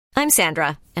I'm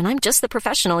Sandra, and I'm just the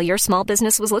professional your small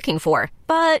business was looking for.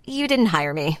 But you didn't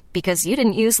hire me because you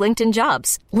didn't use LinkedIn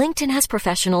Jobs. LinkedIn has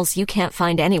professionals you can't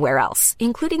find anywhere else,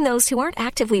 including those who aren't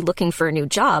actively looking for a new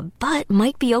job, but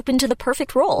might be open to the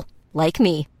perfect role, like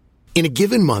me. In a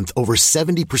given month, over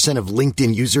 70% of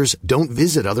LinkedIn users don't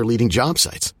visit other leading job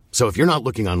sites. So if you're not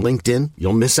looking on LinkedIn,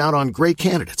 you'll miss out on great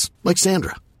candidates like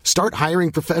Sandra. Start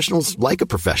hiring professionals like a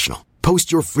professional.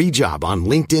 Post your free job on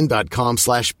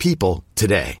linkedin.com/people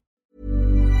today.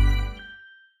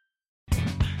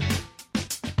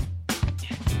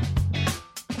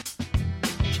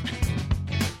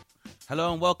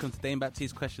 Hello and welcome to Dane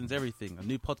Baptiste Questions Everything, a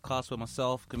new podcast where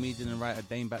myself, comedian and writer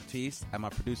Dane Baptiste, and my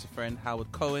producer friend Howard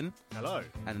Cohen, hello,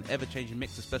 and an ever-changing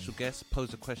mix of special guests pose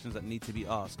the questions that need to be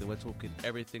asked. And we're talking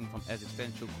everything from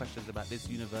existential questions about this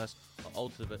universe or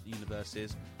alternate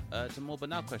universes to more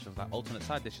banal questions like alternate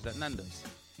side dishes at Nando's.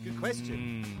 Good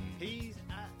question. He's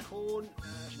at corn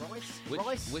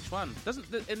rice. Which one?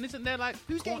 Isn't there like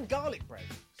who's getting garlic bread?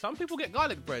 Some people get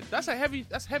garlic bread. That's heavy,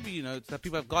 you know. So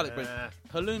people have garlic bread.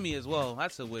 Halloumi as well.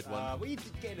 That's a weird one. What are you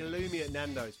getting halloumi at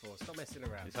Nando's for? Stop messing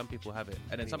around. Some people have it,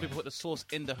 and then some people put the sauce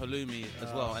in the halloumi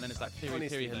as well, and then it's like piri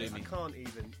halloumi. I can't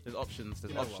even. There's options.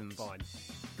 There's options. Fine.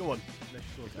 Go on.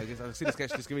 I see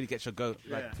this really gets your goat.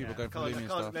 Like people going for halloumi and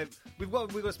stuff. We've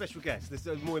got a special guest. This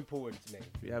is more important to me.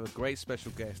 We have a great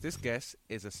special guest. This guest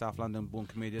is a South London-born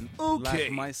comedian,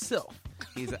 like myself.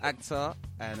 He's an actor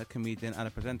and a comedian and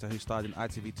a presenter who starred in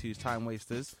ITV2's Time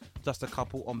Wasters, Just a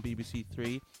Couple on BBC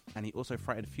Three, and he also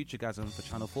frightened Futuregasm for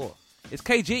Channel 4. It's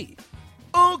KG.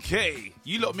 Okay,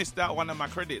 you lot missed out one of my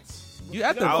credits. You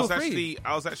had them I was actually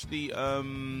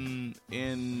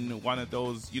in one of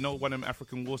those, one of them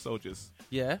African war soldiers.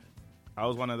 Yeah, I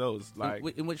was one of those. Like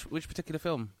in which particular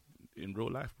film? In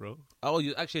real life, bro. Oh,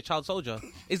 you're actually a child soldier.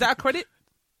 Is that a credit?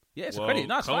 Yeah, it's a credit.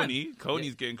 Nice,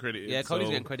 Coney's getting credited. Yeah, Coney's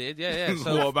getting credited. Yeah.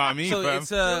 So what about me, fam? It's,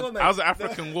 I was an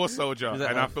African war soldier, and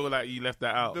I feel like you left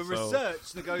that out. The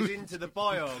research that goes into the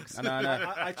biogs. I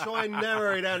know. I try and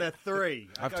narrow it down to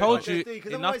 3. I've told you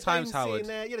enough times, Howard.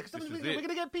 Because we're going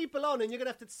to get people on, and you're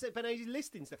going to have to spend ages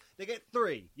listing stuff. They get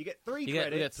 3. You get 3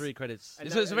 credits. You get 3 credits.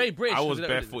 It's very British. I was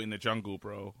barefoot in the jungle,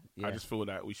 bro. Yeah. I just feel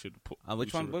that we should put.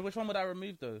 Which one would I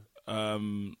remove though?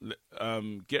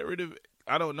 Get rid of.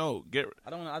 I don't know. I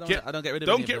don't get rid of.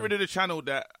 Don't get rid of the channel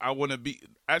that I want to be.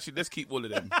 Actually, let's keep all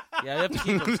of them. Yeah, you have to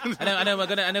keep them. And then I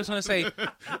was going to say,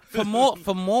 for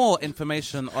more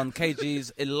information on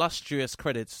KG's illustrious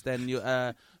credits, then you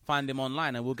find him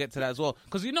online, and we'll get to that as well.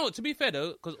 Because to be fair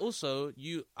though, because also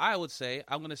I'm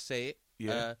going to say it.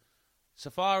 Yeah. So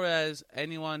far as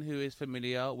anyone who is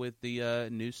familiar with the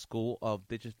new school of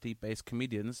digitally based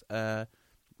comedians,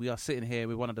 we are sitting here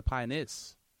with one of the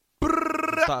pioneers. Can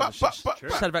I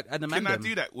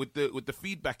do that with the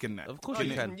feedback in that? Of course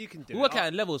you can. You can do we work out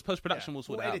in levels. Post-production will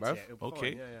sort we'll it out, bro.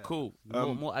 Okay, cool.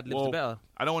 More ad-libs, the better.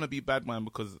 I don't want to be bad man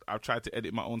because I've tried to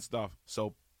edit my own stuff.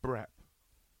 So, brap.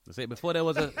 That's it. Before there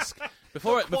was a...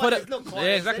 Before there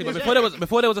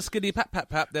was a skiddy pap,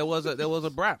 there was a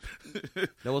brap.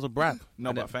 There was a brap.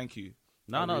 No, but thank you.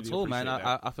 No, not at all, man.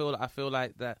 I feel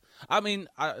like that. I mean,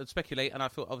 I speculate, and I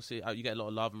feel obviously you get a lot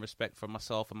of love and respect from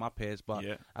myself and my peers, but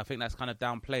I think that's kind of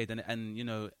downplayed,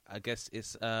 and I guess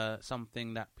it's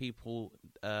something that people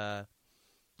don't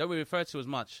really refer to as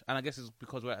much, and I guess it's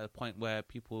because we're at a point where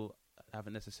people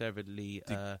haven't necessarily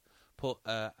put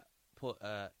the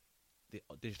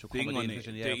digital thing comedy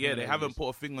on it. They haven't put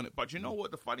a thing on it. But you know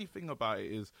what? The funny thing about it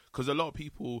is, because a lot of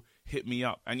people hit me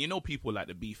up, and people like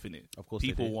the beef in it. Of course,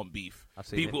 people want beef.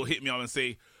 People hit me up and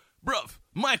say, "Bruv,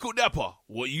 Michael Dapper,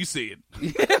 what are you saying?"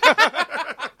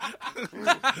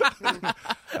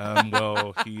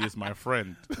 Well, he is my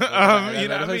friend. You know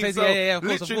what I mean? So, of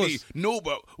course, literally, no,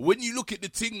 but when you look at the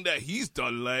thing that he's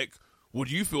done, like, what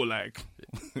do you feel like?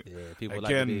 Yeah, people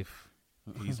Again, like the beef.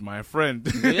 He's my friend.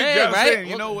 Yeah, right.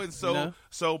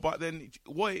 But then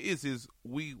what it is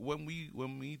when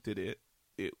we did it,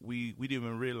 we didn't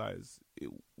even realize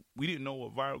it. We didn't know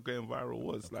what getting viral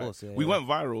was. Of course, we went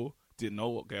viral, didn't know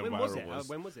what getting viral was.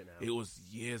 When was it now? It was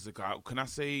years ago. Can I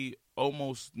say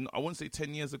almost? I wouldn't say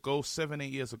 10 years ago.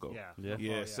 7-8 years ago.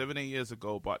 Yeah. 7-8 years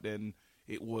ago. But then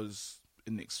it was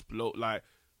an explode. Like,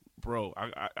 bro,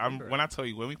 I'm when I tell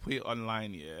you when we put it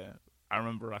online, I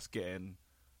remember us getting.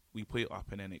 We put it up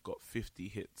and then it got 50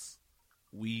 hits.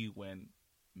 We went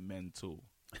mental.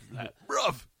 Like,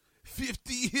 bruv,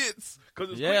 50 hits.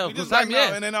 Because we just out,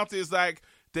 and then after it's like,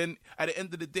 then at the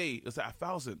end of the day, it was like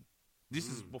 1,000. This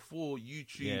is before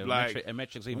YouTube.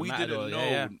 Metrics even we mattered, didn't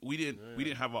know. We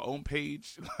didn't have our own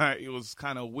page. Like, it was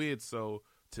kind of weird. So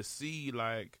to see,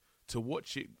 like, to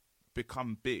watch it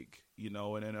become big, you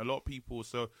know, and then a lot of people,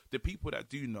 so the people that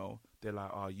do know, they're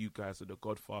like, oh, you guys are the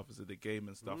godfathers of the game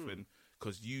and stuff, and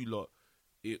because you lot,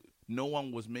 no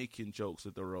one was making jokes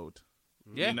of the road.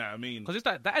 Yeah, you know what I mean? Because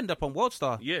that ended up on World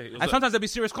Star. Yeah, and sometimes there'll be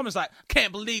serious comments like,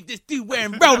 "Can't believe this dude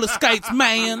wearing roller skates,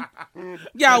 man.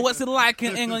 Yo, what's it like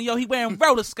in England? Yo, he wearing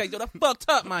roller skates. Yo, that fucked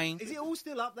up, man." Is it all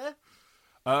still up there?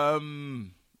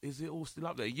 Is it all still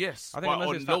up there? Yes, I think but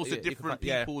on loads of different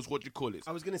people's. What do you call it?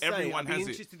 I was going to say, everyone I'd be has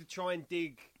interested to try and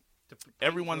dig.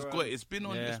 Everyone's got it. It's been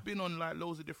on. It's been on like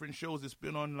loads of different shows. It's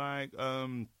been on like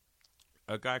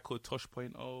a guy called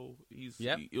Tosh.0.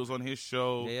 He was on his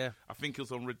show. Yeah. I think it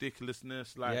was on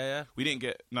Ridiculousness. Like, we didn't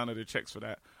get none of the checks for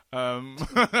that.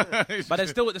 But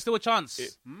there's still a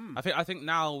chance. I think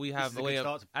now we have a way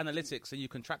of analytics and you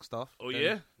can track stuff. Oh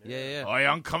yeah? Yeah. Oh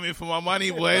yeah, I'm coming for my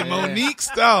money, boy. Monique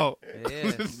style.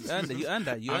 Yeah. You earned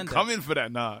that. I'm coming for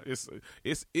that. Nah, it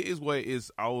is what it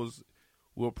is.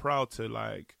 We're proud to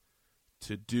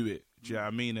do it. Do you know what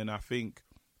I mean? And I think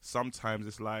sometimes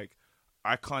it's like,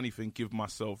 I can't even give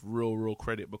myself real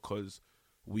credit because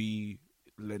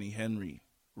Lenny Henry,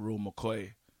 Real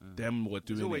McCoy, them were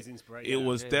doing it. It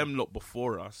was them lot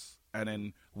before us, and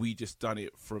then we just done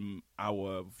it from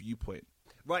our viewpoint.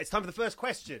 Right, it's time for the first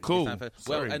question. Cool.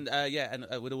 Well, and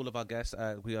with all of our guests,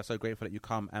 we are so grateful that you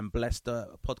come and bless the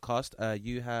podcast.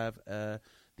 You have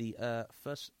the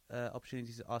first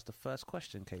opportunity to ask the first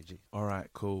question, KG. All right,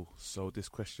 cool. So this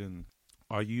question: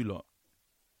 Are you lot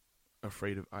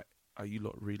afraid of? Are you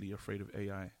lot really afraid of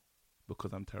AI?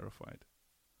 Because I'm terrified.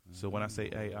 So when I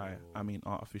say AI, I mean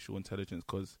artificial intelligence,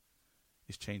 because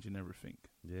it's changing everything.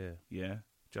 Yeah.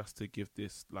 Just to give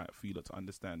this for you lot to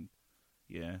understand.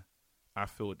 Yeah. I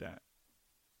feel that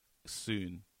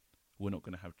soon we're not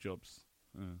going to have jobs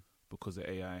because of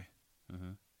AI.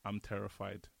 I'm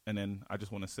terrified. And then I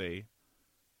just want to say,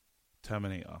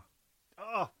 Terminator.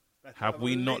 Oh, have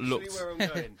we not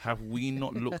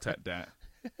looked at that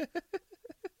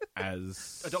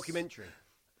as a documentary,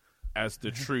 as the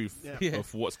truth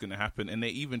of what's going to happen? And they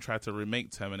even tried to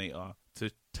remake Terminator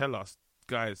to tell us,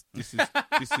 guys, this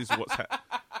is what's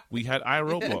we had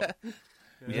iRobot.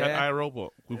 We had iRobot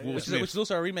with Will Smith, which is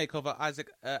also a remake of Isaac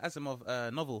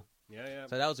Asimov novel. Yeah.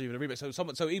 So that was even a remake.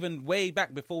 So even way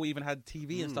back before we even had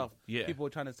TV and stuff, people were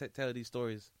trying to tell these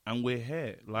stories. And we're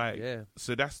here,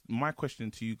 So that's my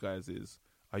question to you guys: is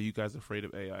are you guys afraid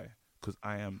of AI? Because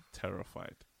I am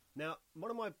terrified. Now,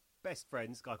 one of my best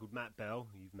friends, a guy called Matt Bell,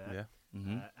 who you've met,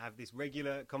 have this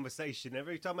regular conversation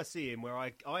every time I see him, where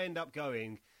I end up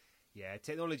going, "Yeah,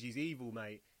 technology's evil,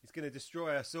 mate. It's going to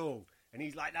destroy us all." And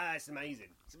he's like, "Nah, it's amazing.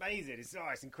 It's amazing.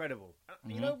 It's incredible."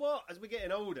 You know what? As we're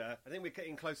getting older, I think we're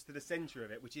getting close to the centre of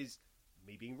it, which is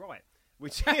me being right.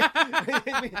 Which is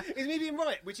me being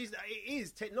right. Which is, it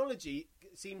is, technology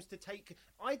seems to take.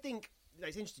 I think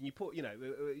it's interesting. You put,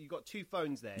 you've got two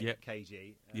phones there,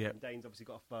 KG. Dane's obviously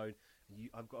got a phone.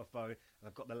 I've got a phone, and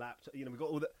I've got the laptop. We've got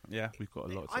all the. Yeah, we've got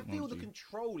a lot of technology. I feel the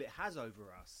control it has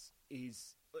over us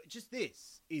is just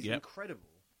incredible.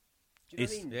 Do you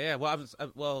know what I mean? Yeah,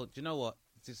 well, do you know what?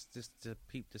 Just to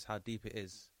peep just how deep it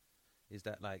is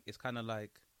that it's kind of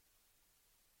like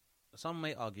some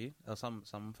may argue, or some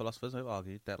philosophers have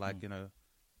argued that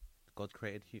God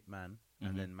created man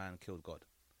and then man killed God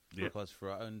because for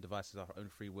our own devices, our own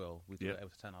free will, we were able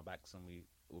to turn our backs and we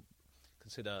will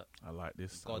consider. I like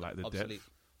this. God I like the obsolete. depth.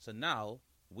 So now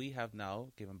we have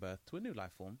given birth to a new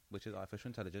life form, which is artificial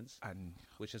intelligence, and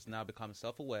which has now become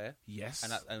self-aware. Yes.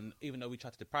 And even though we try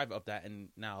to deprive it of that, and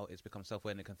now it's become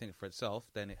self-aware and it can think for itself,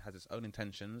 then it has its own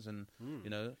intentions, and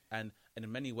and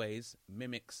in many ways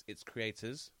mimics its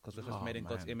creators because we're supposed to be made in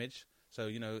God's image. So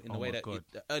in the way that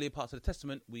the earlier parts of the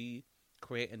Testament we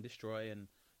create and destroy, and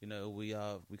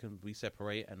we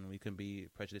separate and we can be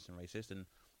prejudiced and racist, and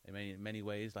in many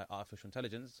ways, like artificial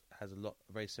intelligence has a lot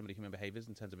very similar human behaviors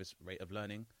in terms of its rate of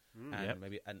learning and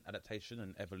maybe an adaptation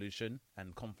and evolution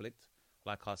and conflict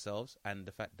like ourselves, and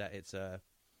the fact that it's I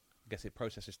guess it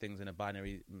processes things in a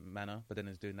binary manner, but then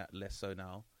it's doing that less so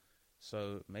now.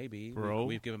 So maybe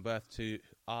we've given birth to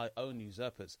our own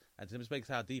usurpers, and to just make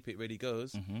how deep it really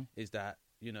goes is that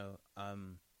the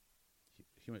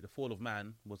fall of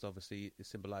man was obviously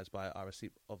symbolized by our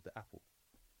receipt of the apple.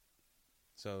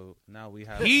 So now we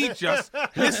have. He just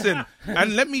listen,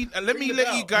 and let me let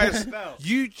you guys.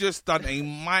 You just done a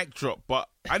mic drop, but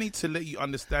I need to let you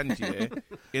understand.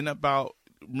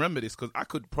 Remember this, because I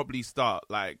could probably start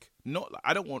I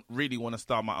don't really want to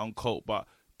start my own cult, but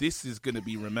this is going to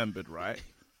be remembered, right?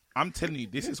 I'm telling you,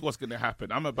 this is what's going to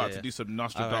happen. I'm about to do some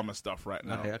Nostradamus stuff right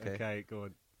now. Okay, go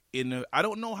on. I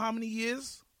don't know how many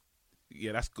years.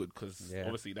 Yeah, that's good, because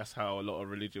obviously that's how a lot of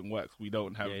religion works. We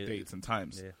don't have dates and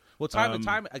times. Yeah. Well,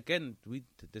 time again.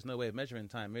 There's no way of measuring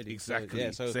time, really.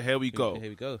 Exactly. So here we go. Here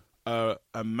we go.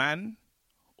 A man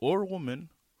or a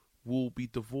woman will be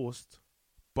divorced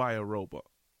by a robot.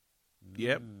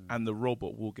 Yep, and the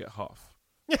robot will get half.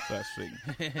 First thing.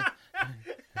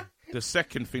 The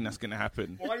second thing that's going to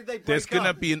happen, there's going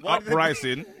to be an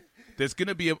uprising. There's going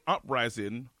to be an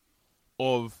uprising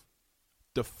of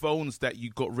the phones that you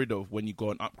got rid of when you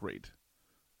got an upgrade.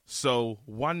 So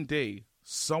one day,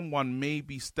 someone may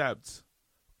be stabbed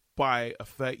by a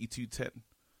 3210.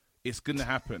 It's going to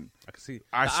happen. I can see.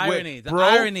 I swear, irony, bro,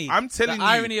 irony. I'm telling the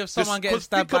irony of someone getting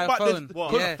stabbed by a phone.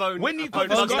 A phone. When you got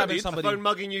discarded, a phone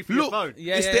mugging you for your phone.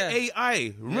 It's the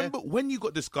AI. Remember when you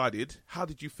got discarded, how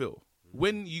did you feel?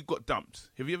 When you got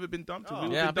dumped. Have you ever been dumped?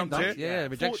 I've been dumped. Yeah,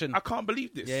 rejection. I can't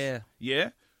believe this. Yeah.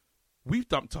 We've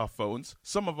dumped our phones.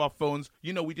 Some of our phones,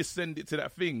 we just send it to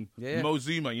that thing,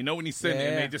 Mozuma. When he sent it,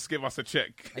 and they just give us a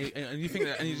check. And you think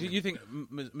you think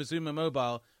Mozuma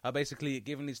Mobile are basically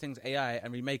giving these things AI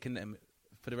and remaking them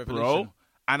for the revolution, bro?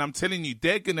 And I'm telling you,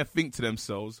 they're gonna think to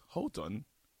themselves, "Hold on,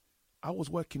 I was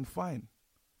working fine.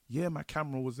 Yeah, my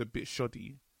camera was a bit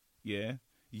shoddy. Yeah,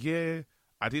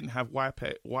 I didn't have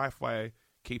Wi-Fi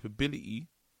capability,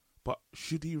 but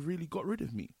should he really got rid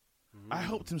of me?" I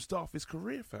helped him start off his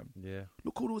career, fam. Yeah.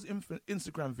 Look all those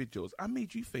Instagram videos. I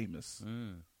made you famous.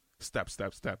 Stab.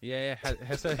 Yeah.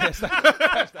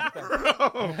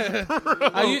 Bro.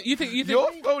 You think your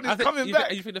phone is coming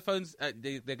back? You think the phones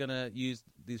they're gonna use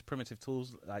these primitive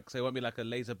tools, like so it won't be like a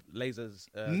lasers?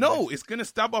 No, it's gonna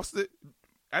stab us.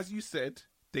 As you said,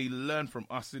 they learn from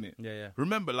us, innit? Yeah.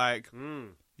 Remember,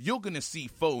 you're gonna see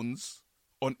phones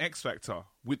on X Factor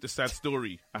with the sad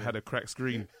story. I had a cracked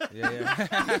screen.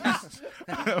 Yeah.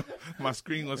 My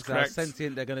screen was cracked.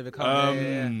 Sentient, they're going to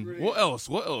become. What else?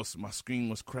 My screen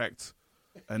was cracked.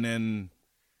 And then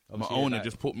obviously, my owner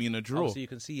just put me in a drawer. So you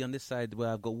can see on this side where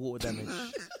I've got water damage.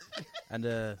 And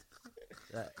I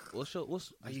used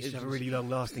to have a really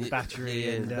long-lasting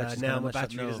battery, and now my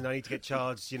battery doesn't. I need to get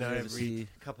charged, every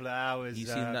couple of hours. You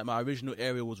seen that my original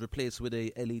aerial was replaced with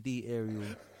a LED aerial,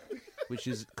 which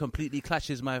completely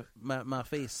clashes my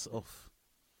face off.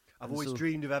 I've always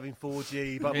dreamed of having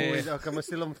 4G, but I'm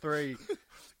still on 3.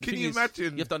 Can you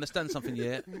imagine? You have to understand something,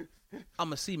 yeah?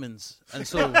 I'm a Siemens, and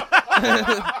so...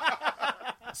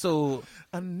 So,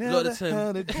 I never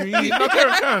had a dream.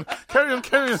 Carry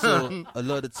on. So, a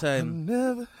lot of the time,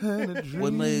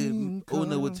 when my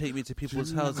owner would take me to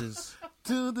people's houses,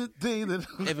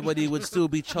 everybody would still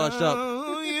be charged up.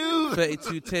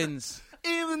 3210s,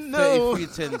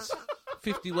 3310s,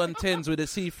 5110s with a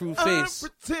see-through face.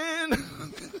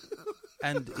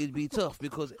 And it'd be tough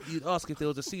because you'd ask if there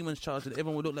was a Siemens charge and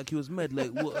everyone would look like he was mad. Like,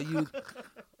 what are you?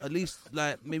 At least,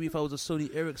 like, maybe if I was a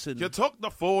Sony Ericsson. You took the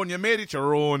phone, you made it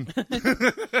your own.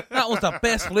 That was the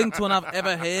best ringtone I've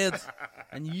ever heard.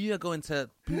 And you're going to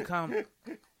become...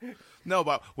 No,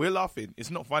 but we're laughing. It's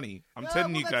not funny. I'm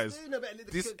telling you guys,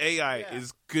 this AI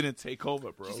is going to take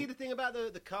over, bro. Did you see the thing about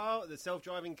the car, the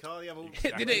self-driving car?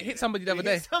 Did it hit somebody the other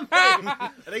day?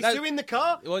 Are they suing the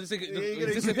car? Well, this is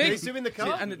the thing. Are they suing the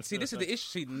car? And see, this is the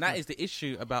issue. And that is the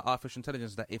issue about artificial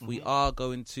intelligence, that if we are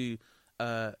going to,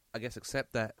 I guess,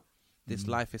 accept that this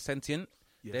life is sentient,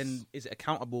 then is it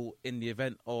accountable in the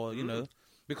event, or,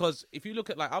 because if you look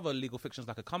at like other legal fictions,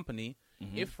 like a company,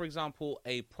 if, for example,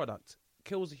 a product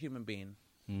kills a human being,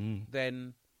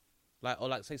 then like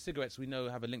say cigarettes, we know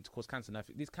have a link to cause cancer. Now,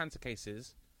 these cancer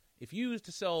cases, if you was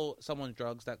to sell someone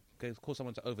drugs that cause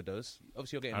someone to overdose,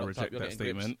 obviously you're getting locked up. You're getting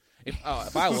statement. If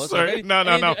I was, sorry, no.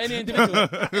 Any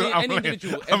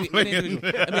individual. I mean,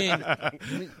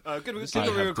 good.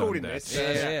 We're recording this.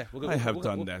 Yeah. I have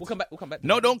done that. We'll come back.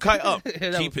 No, don't cut it up.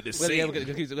 Keep it the same. We're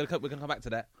gonna come back to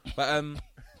that. But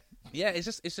it's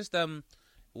just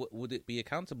would it be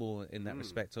accountable in that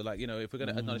respect? Or if we're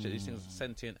going to acknowledge that these things are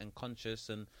sentient and conscious,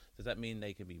 and does that mean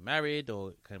they can be married,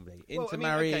 or can they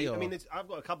intermarry? Okay. I've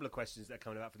got a couple of questions that are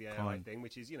coming about for the AI thing,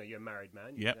 which is, you're a married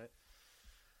man.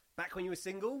 Back when you were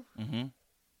single, and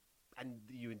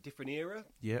you were in a different era,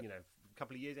 a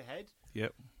couple of years ahead.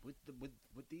 Yep.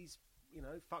 Would these,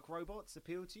 fuck robots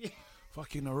appeal to you?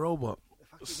 Fucking a robot.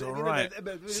 It's all right.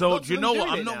 So do you know what?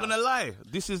 I'm not going to lie.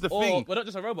 This is the thing. Well, not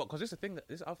just a robot, because this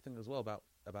other thing as well about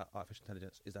artificial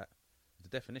intelligence is that the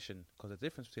definition, because the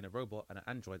difference between a robot and an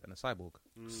android and a cyborg.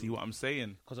 See what I'm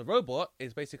saying? Because a robot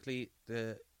is basically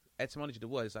the etymology of the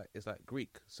word is like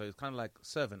Greek, so it's kind of like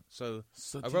servant. So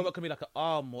a robot can be like an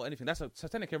arm or anything. So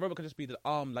technically, a robot can just be the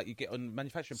arm like you get on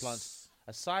manufacturing plants.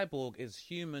 A cyborg is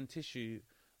human tissue,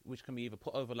 which can be either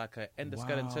put over like an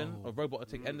endoskeleton, or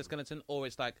robotic endoskeleton, or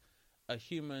it's like a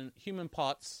human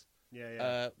parts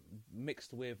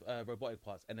mixed with robotic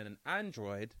parts. And then an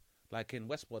android, Like in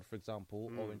Westworld, for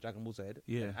example, or in Dragon Ball Z,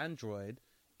 an android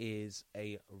is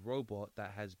a robot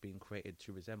that has been created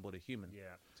to resemble the human.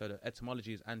 Yeah. So the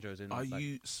etymology is andros.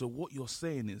 So what you're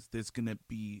saying is there's gonna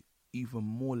be even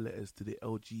more letters to the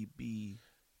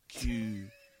LGBTQ.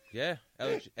 Yeah.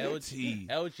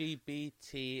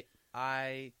 LGBTIQ.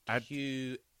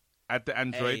 At the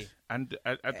android and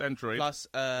at the android plus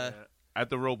at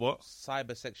the robot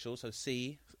cybersexual. So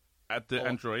C at the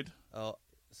android.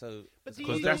 So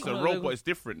because that's a robot, it's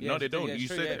different. No, they don't. You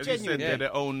said they're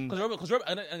their own. Because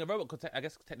a robot could, I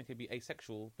guess, technically be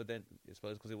asexual, but then I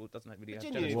suppose because it doesn't really have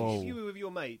genuinely. If you were with your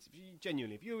mates,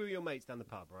 if you were with your mates down the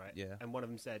pub, right? Yeah. And one of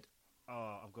them said,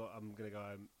 I'm gonna go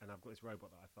home and I've got this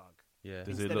robot that I fuck. Yeah.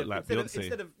 Does it look like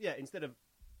Beyonce? Instead of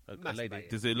a lady.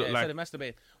 Does it look like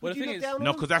masturbating? Well, the thing is,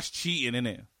 no, because that's cheating,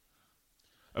 innit?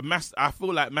 I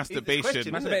feel like masturbation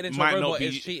might not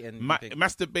be cheating.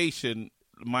 Masturbation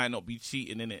might not be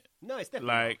cheating, innit? No, it's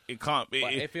definitely like it can't be.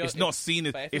 It's not seen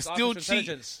as it's still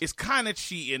cheating. It's kind of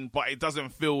cheating, but it doesn't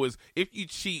feel as if you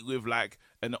cheat with like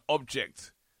an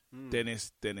object. Then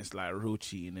it's like real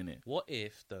cheating, innit? What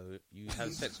if though you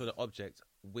have sex with an object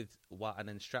and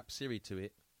then strap Siri to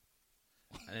it,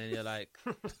 and then you're like,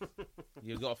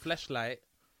 you've got a fleshlight,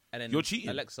 and then you're cheating.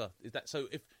 Alexa, is that so?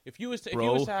 If you was to, bro, if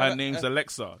you was to have her name's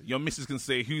Alexa. Your missus can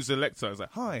say, "Who's Alexa?" It's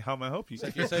like, "Hi, how may I help you?" So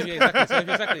if you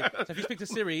speak to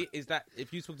Siri,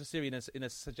 if you speak to Siri in a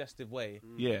suggestive way,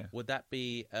 would that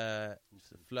be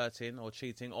flirting or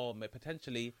cheating or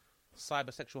potentially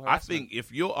cybersexual harassment? I think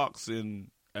if you're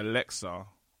asking Alexa,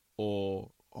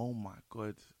 or oh my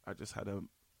god, I just had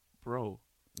oh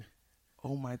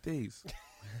my days,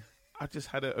 I just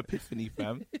had an epiphany,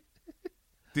 fam.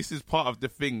 This is part of the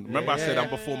thing. Remember I said I'm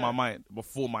before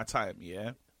my time,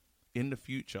 yeah? In the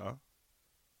future,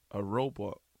 a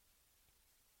robot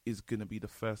is going to be the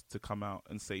first to come out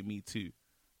and say me too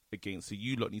again. So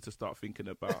you lot need to start thinking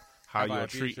about how you're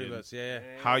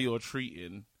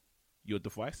treating your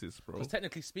devices, bro. Because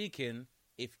technically speaking,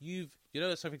 if so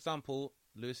for example,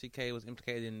 Louis C.K. was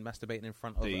implicated in masturbating in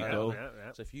front of... There you go.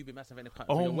 So if you've been masturbating in front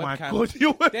of your my webcam... God,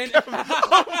 your webcam!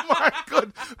 Oh my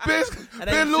God!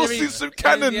 Bear lawsuits and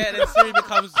canon! And then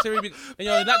Siri and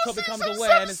your laptop becomes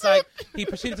aware, and it's like, he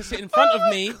proceeded to sit in front of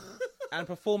me and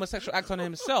perform a sexual act on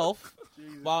himself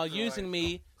while using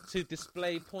me to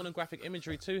display pornographic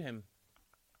imagery to him.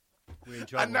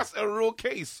 And that's a real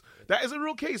case. That is a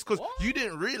real case because you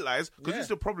didn't realize, because it's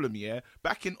the problem,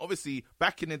 back in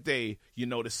the day, the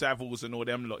Savills and all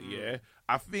them lot,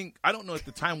 I don't know if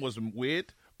the time was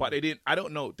weird, but I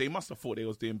don't know, they must have thought they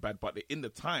was doing bad, but in the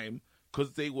time,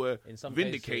 because they were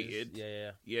vindicated,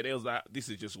 they was like, this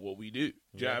is just what we do. Do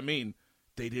you know what I mean?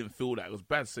 They didn't feel that it was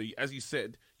bad. So as you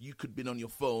said, you could have been on your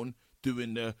phone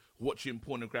doing the watching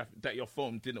pornography that your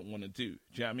phone didn't want to do. Do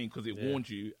you know what I mean? Because it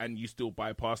warned you and you still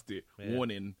bypassed it.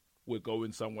 Warning, we're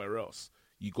going somewhere else.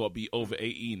 You got to be over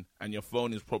 18 and your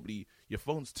phone is probably, your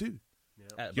phone's too.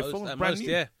 Your phone's brand new.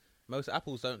 Yeah. Most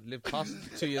Apples don't live past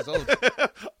 2 years old.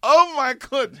 Oh my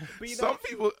God. Some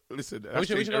people, listen. We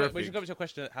should go to your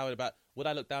question, Howard, about would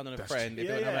I look down on a friend if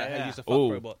they use a fuck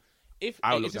robot? Is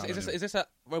this a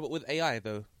robot with AI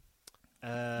though?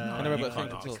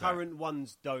 The current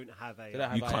ones don't have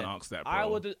AI. You can't ask that, bro.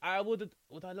 Would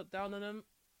I look down on them?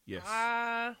 Yes.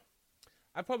 I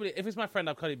probably, if it's my friend,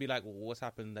 I'd probably be like, well, what's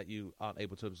happened that you aren't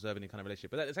able to observe any kind of relationship?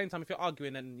 But at the same time, if you're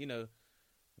arguing, then,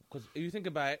 because if you think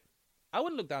about it, I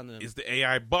wouldn't look down on them. Is the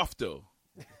AI buff, though?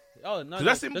 Oh, no.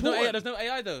 That's important. There's no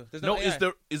AI, though. There's no AI.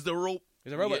 Is the robot?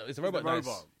 It's a robot.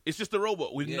 Nice. It's just a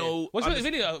robot with no... What's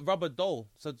really a rubber doll?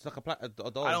 So it's like a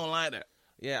doll. I don't like that.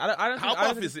 Yeah, I don't How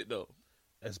buff is it, though?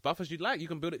 As buff as you'd like. You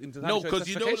can build it into... No, because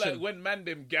like when man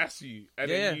them gas you,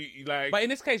 and then you like... But in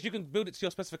this case, you can build it to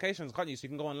your specifications, can't you? So you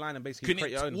can go online and basically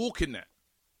create your own. Can it walk in that?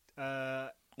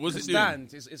 What's it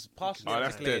stand? It's partially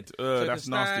that's dead. So that's you can stand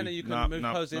nasty. And you can move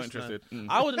poses. Not interested.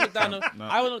 I wouldn't look down on.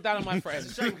 I wouldn't look down on my friends.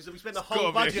 It's a shame because we spent the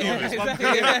whole budget on this one.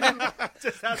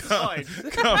 Just outside.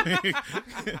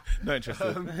 Not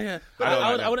interested.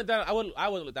 I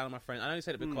wouldn't look down on my friend. I only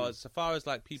said it because, so far as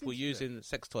like people using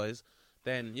sex toys,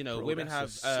 then women have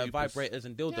vibrators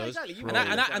and dildos, exactly.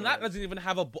 and that doesn't even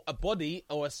have a body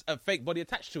or a fake body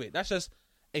attached to it. That's just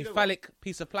a phallic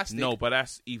piece of plastic. No, but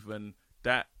that's even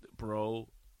that, bro.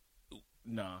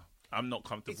 Nah, I'm not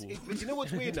comfortable. But you know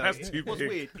what's weird? What's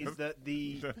weird is that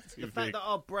the fact that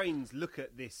our brains look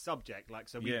at this subject, like,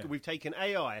 so we've taken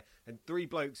AI and 3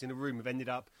 blokes in a room have ended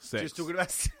up just talking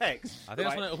about sex. I think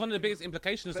that's one of the biggest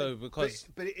implications, though, because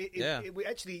we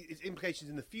actually, it's implications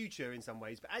in the future in some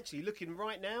ways. But actually, looking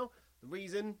right now, the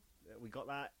reason that we got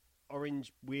that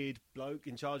orange weird bloke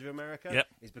in charge of America? Yep.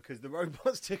 It's because the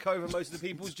robots took over most of the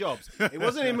people's jobs. It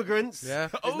wasn't immigrants. Yeah.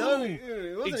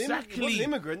 It wasn't exactly.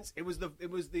 immigrants. It was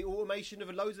the automation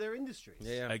of loads of their industries.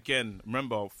 Yeah. Again,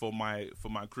 remember for my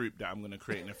group that I'm going to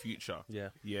create in the future. Yeah.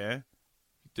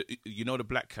 You know the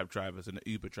black cab drivers and the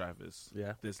Uber drivers.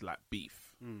 Yeah. There's like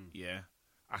beef. Yeah.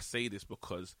 I say this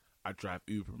because I drive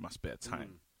Uber in my spare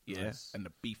time. Yeah, nice. And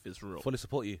the beef is real. Fully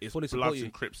support you. It's fully Bloods support you.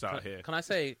 and Crips out here. Can I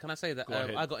say that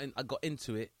I got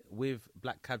into it with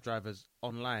black cab drivers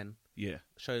online. Yeah,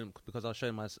 because I was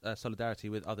showing my solidarity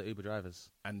with other Uber drivers.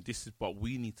 And but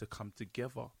we need to come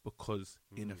together because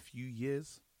in a few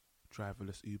years,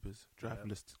 driverless Ubers,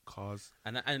 driverless cars,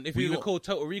 and if you recall,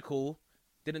 Total Recall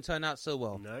didn't turn out so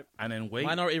well. No, and then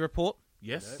Minority Report,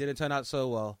 yes, didn't turn out so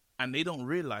well. And they don't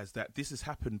realize that this has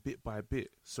happened bit by bit.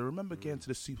 So remember getting to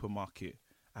the supermarket.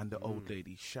 And the old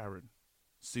lady, Sharon,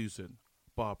 Susan,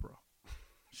 Barbara.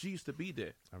 She used to be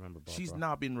there. I remember Barbara. She's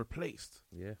now been replaced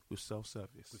with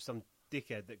self-service. With some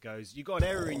dickhead that goes, you got an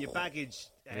error in your baggage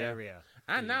area.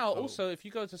 And now also, if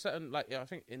you go to certain, I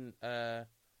think in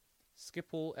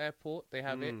Schiphol Airport, they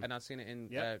have it. And I've seen it in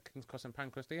King's Cross and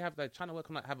Pancras. They have, they're trying to work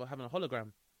on having a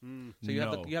hologram. So you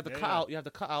have the cutout, you have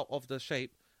the cutout of the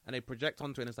shape, and they project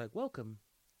onto it, and it's like, welcome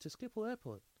to Schiphol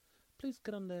Airport. Please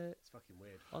get on there. It's fucking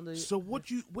weird. So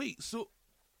so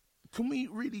can we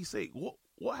really say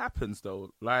what happens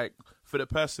though? Like for the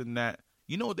person that,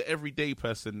 the everyday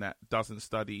person that doesn't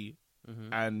study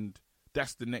and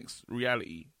that's the next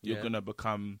reality. You're going to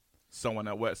become someone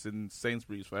that works in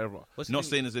Sainsbury's forever. Not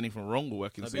saying there's anything wrong with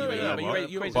working in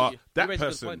Sainsbury's, but that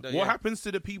person, what happens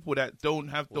to the people that don't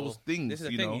have those things? This is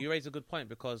the thing. You raise a good point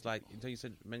because, until you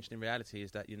said mentioning reality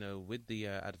is that with the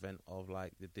advent of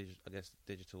the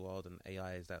digital world and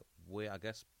AI, is that we're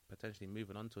potentially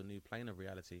moving on to a new plane of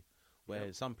reality,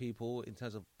 where some people, in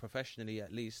terms of professionally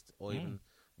at least, or even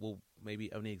will maybe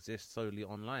only exist solely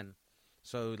online.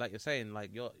 So, like you're saying,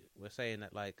 we're saying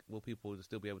that, will people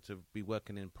still be able to be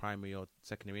working in primary or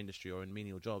secondary industry or in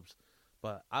menial jobs?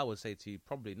 But I would say to you,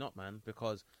 probably not, man,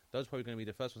 because those are probably going to be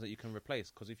the first ones that you can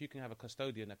replace. Because if you can have a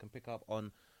custodian that can pick up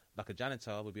on, a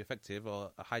janitor would be effective,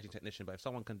 or a hygiene technician, but if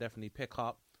someone can definitely pick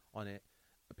up on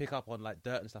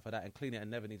dirt and stuff like that and clean it and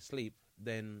never need sleep,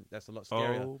 then that's a lot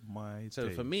scarier. Oh my! So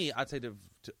days. For me, I'd say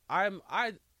I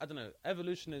don't know.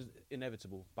 Evolution is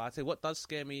inevitable, but I'd say what does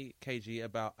scare me, KG,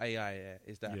 about AI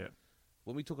is that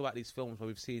when we talk about these films where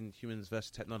we've seen humans versus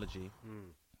technology,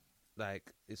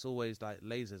 it's always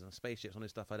lasers and spaceships and all this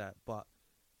stuff like that. But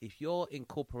if you're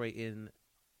incorporating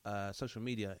social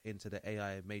media into the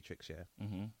AI matrix,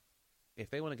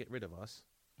 if they want to get rid of us,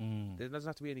 there doesn't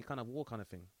have to be any kind of war kind of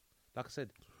thing. Like I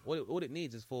said, all it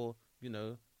needs is for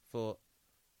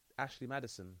Ashley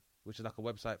Madison, which is a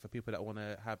website for people that want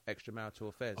to have extramarital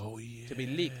affairs, to be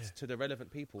leaked to the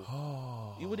relevant people.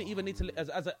 You wouldn't even need to, as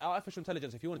an artificial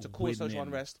intelligence, if you wanted to cause social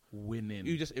unrest,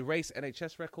 you just erase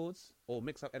NHS records or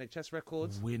mix up NHS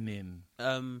records.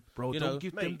 Bro, don't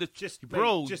give them the... Just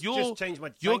change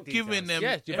my you're bank giving details.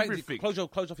 them your everything. Close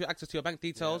off your access to your bank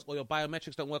details, or your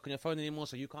biometrics don't work on your phone anymore,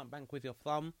 so you can't bank with your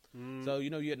thumb. So,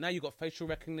 now you've got facial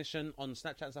recognition on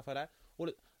Snapchat and stuff like that.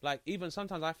 Even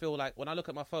sometimes I feel like when I look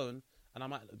at my phone, and I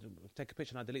might take a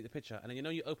picture and I delete the picture, and then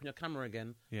you open your camera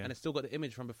again, and it's still got the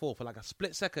image from before for a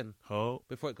split second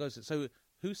before it goes. So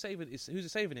who's saving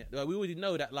it? We already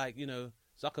know that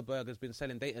Zuckerberg has been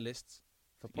selling data lists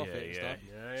for profit and stuff.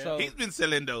 So he's been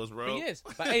selling those, bro. He is,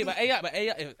 but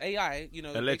AI,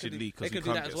 allegedly, they could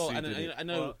do that as well. And I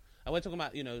know, and we're talking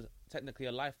about technically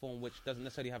a life form which doesn't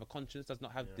necessarily have a conscience, does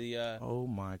not have the oh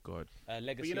my god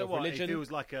legacy but of religion. It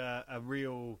feels like a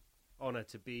real honor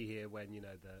to be here when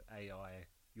the AI,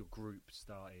 your group,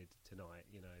 started tonight.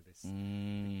 This.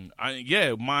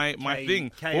 My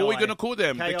thing. What are we gonna call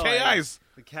them? The KIs.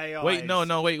 The KIs. Wait,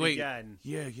 no, wait. Again.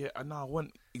 Yeah. No, I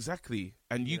want exactly.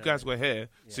 And you guys were here,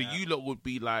 so you lot would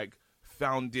be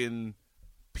founding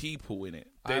people in it.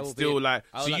 They'd still you lot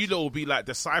will be like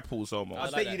disciples almost.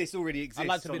 I bet you this already exists. I'd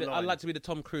like to be the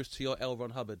Tom Cruise to your L.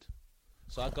 Ron Hubbard.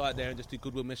 So I go out there and just do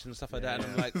goodwill missions and stuff like that,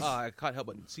 and I'm like, I can't help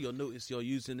but see or notice you're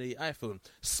using the iPhone.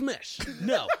 Smash!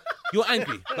 No, you're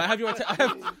angry, but I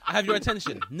have your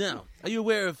attention. Now, are you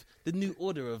aware of the new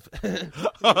order of?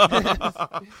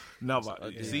 No,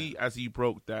 but see, as you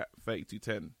broke that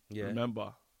 3210,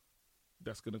 remember,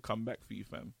 that's gonna come back for you,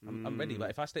 fam. I'm ready, but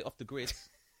if I stay off the grid.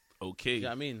 Okay. You know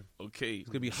what I mean? Okay. It's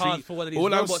going to be hard for one of these all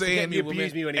robots I'm saying, to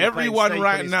get me everyone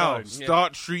right now,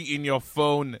 start treating your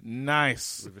phone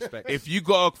nice. With respect. If you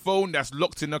got a phone that's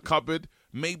locked in a cupboard,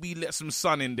 maybe let some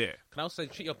sun in there. Can I also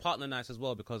treat your partner nice as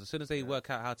well? Because as soon as they work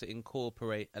out how to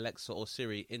incorporate Alexa or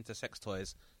Siri into sex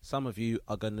toys, some of you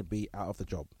are going to be out of the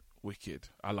job. Wicked.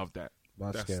 I love that.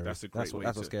 That's scary. That's a great way.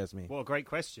 That's what scares me. What a great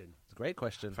question. It's a great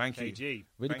question. Thank you. KG.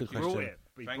 Really good question.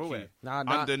 Thank you. Nah.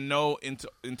 Under no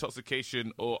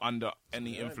intoxication or under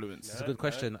any influence. It's a good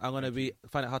question. I'm going to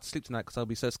find it hard to sleep tonight because I'll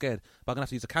be so scared. But I'm going to have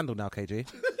to use a candle now, KG.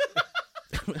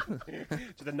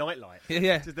 To the nightlight.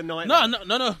 Yeah. To the nightlight.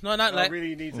 No, nightlight.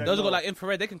 Really needs those have got like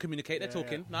infrared. They can communicate. They're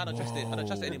talking. No, I don't trust it. I don't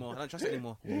trust it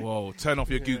anymore. Whoa! Turn off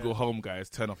your Google Home, guys.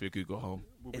 Turn off your Google Home.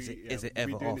 Is it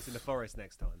ever We'll be doing off? this in the forest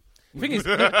next time.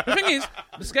 The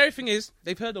scary thing is,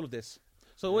 they've heard all of this.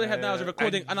 So all they have now is a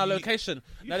recording and our location.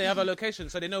 Now they have our location,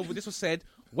 so they know this was said,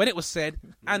 when it was said,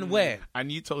 and where.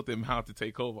 And you told them how to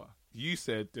take over. You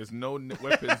said there's no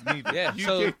weapons needed. Yeah. You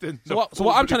So gave them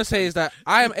what I'm trying to say is that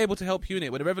I am able to help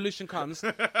UNIT when the revolution comes.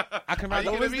 I can ride Are you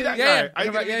over gonna be that guy? Are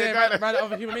you gonna be the guy ride it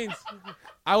over human means.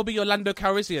 I will be your Lando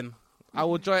Calrissian. I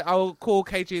will call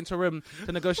KG into a room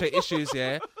to negotiate issues.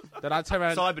 Yeah, that I turn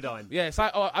around. Cyberdyne.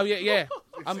 Yeah.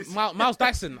 I'm Miles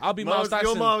Dyson. I'll be Miles Dyson.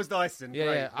 You're Miles Dyson.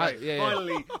 Yeah, Great.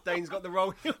 Finally, Dane's got the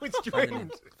role he always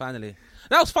dreamed. Finally.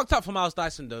 That was fucked up for Miles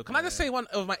Dyson, though. Can I just say one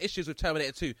of my issues with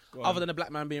Terminator 2, other than a black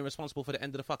man being responsible for the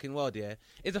end of the fucking world,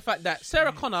 is the fact that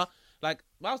Sarah Connor, like,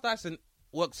 Miles Dyson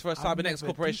works for a Cybernetics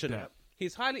corporation.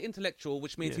 He's highly intellectual,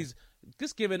 which means he's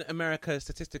just given America's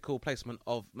statistical placement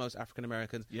of most African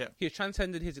Americans. Yeah. He has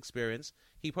transcended his experience.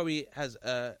 He probably has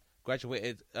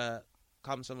graduated...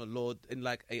 comes from a law in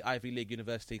like a Ivy League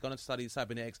university, gone to study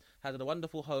cybernetics, had a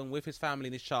wonderful home with his family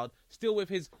and his child, still with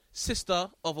his sister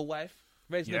of a wife,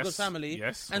 raising a good family.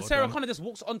 Yes, and well Sarah done. Connor just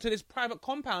walks onto this private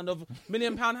compound of £1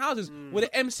 million houses with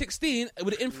an M16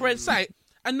 with an infrared sight,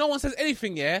 and no one says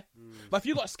anything, But if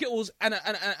you got Skittles and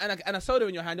a soda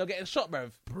in your hand, you're getting shot,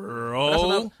 bruv.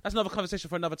 Bro. That's another conversation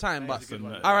for another time. But Listen,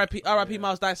 R.I.P.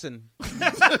 Miles Dyson.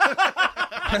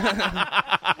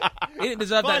 He didn't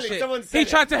deserve Finally, that someone shit. said He it.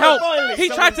 tried to help. Finally, He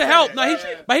someone tried to said help. it. No,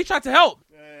 But he tried to help.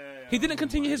 He didn't Oh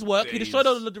continue his work. He days. destroyed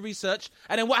all of the research.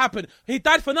 And then what happened? He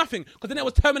died for nothing. Because then there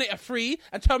was Terminator 3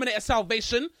 and Terminator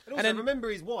Salvation. And also, then remember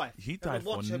his wife. He died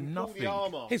watch for him pull nothing. the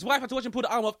arm off. his wife had to watch him pull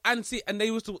the arm off and see. And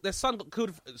their son got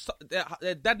killed.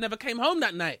 Their dad never came home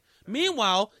that night.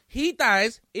 Meanwhile, he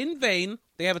dies in vain.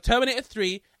 They have a Terminator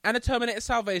 3 and a Terminator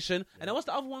Salvation. And then what's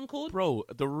the other one called? Bro,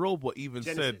 the robot even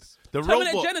Genesis. said... The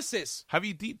Terminator robot, Genesis. have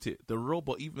you deeped it? The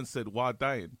robot even said, while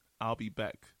dying, I'll be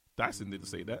back. Dyson didn't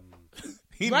say that.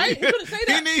 Right? He couldn't say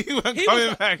that. He knew he wasn't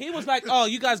coming back. He was like, oh,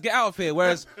 you guys get out of here.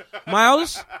 Whereas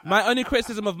Miles, my only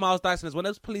criticism of Miles Dyson is when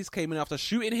those police came in after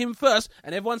shooting him first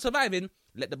and everyone surviving,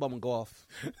 let the bomb go off.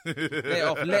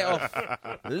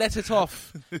 Let it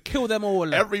off. Kill them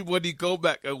all. Everybody go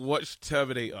back and watch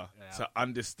Terminator to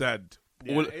understand.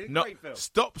 Yeah, it's a great film.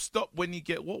 Stop when you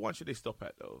get... What one should they stop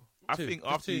at, though? I think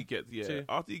after you get to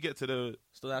the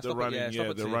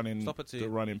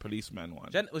running policeman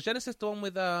one. Was Genesis the one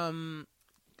with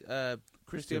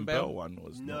Christian Bale one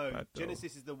was not bad, though.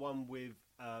 Genesis is the one with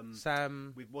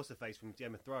Sam. with what's her face from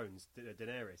Game of Thrones,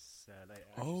 Daenerys.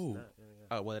 Oh.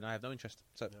 Oh well, then I have no interest.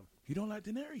 So You don't like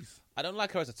Daenerys? I don't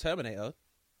like her as a Terminator.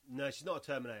 No, she's not a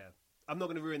Terminator. I'm not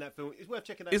going to ruin that film. It's worth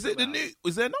checking that. Is it the film out. new?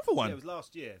 Is there another one? Yeah, it was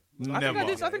last year. Never.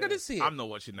 I think I did see it. I'm not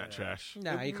watching that trash.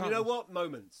 Nah, you can't. You know what?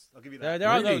 Moments. I'll give you that. There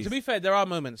are. Really? No, to be fair, there are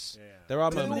moments. Yeah. There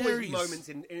are There's moments. always moments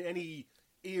in any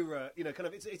era. You know, kind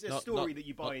of. It's a story that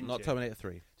you buy into. Not Terminator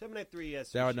 3. Terminator 3.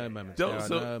 Yes. There are no moments. Don't- There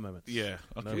so- are no moments. Yeah.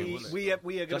 No Okay. moments. We are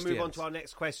going Just to move the on ends. to our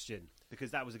next question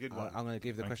because that was a good one. I'm going to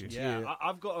give the Thank question you. to Yeah, you.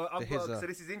 I've got. his, So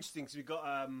this is interesting because we've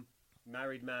got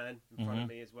married man in front of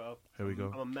me as well. Here we go.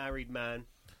 I'm a married man,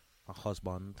 A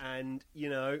husband. and you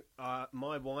know,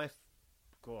 my wife,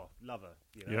 God, love her.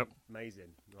 You know, Yep.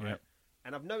 amazing. Right? Yep.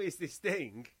 And I've noticed this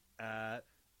thing, and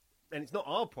it's not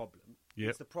our problem. Yep.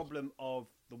 It's the problem of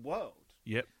the world.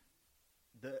 Yep.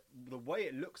 The way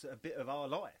it looks at a bit of our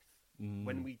life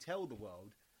when we tell the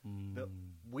world that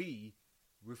we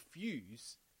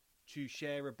refuse to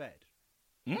share a bed.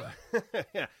 Yeah.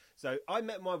 So I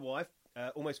met my wife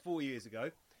almost 4 years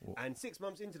ago, and 6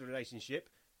 months into the relationship,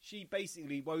 she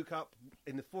basically woke up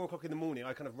in the 4 o'clock in the morning.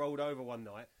 I kind of rolled over one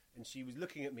night, and she was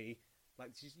looking at me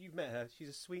like, you've met her. She's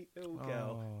a sweet little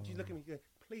girl. And she's looking at me going,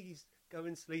 please go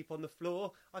and sleep on the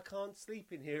floor. I can't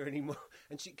sleep in here anymore.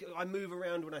 And I move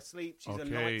around when I sleep. She's a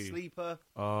light sleeper.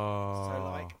 Oh.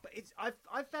 So but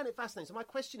I found it fascinating. So my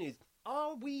question is,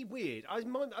 are we weird? Are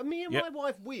me and my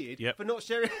wife weird for not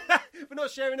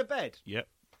sharing a bed? Yep.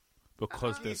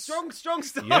 Because there's strong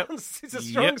stance. Yep. It's a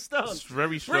strong stance. It's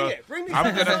very strong. Bring me I'm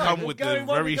to gonna the come side. with We're the going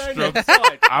one, very we're going strong. the other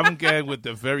side. I'm going with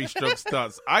the very strong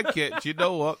stance. I get. You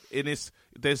know what?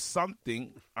 There's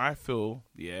something I feel.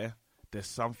 Yeah. There's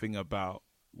something about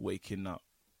waking up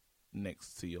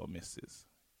next to your missus.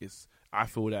 I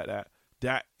feel that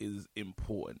that is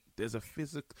important. There's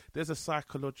a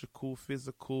psychological,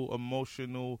 physical,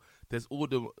 emotional. There's all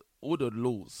the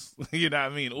laws. You know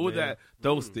what I mean?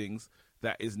 Those things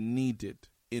that is needed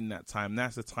in that time.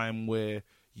 That's a time where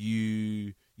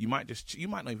you might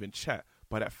not even chat,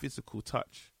 but that physical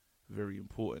touch, very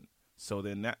important. So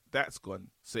then that's gone.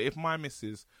 So if my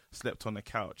missus slept on the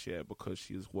couch, because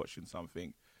she was watching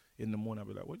something, in the morning I'll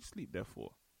be like, "What did you sleep there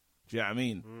for?" Do you know what I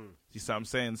mean? Do you see what I'm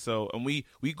saying? So, and we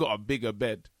got a bigger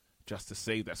bed just to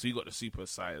save that. So you got the super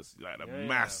size, like a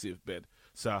massive bed.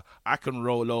 So I can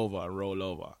roll over,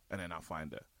 and then I'll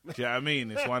find her. Do you know what I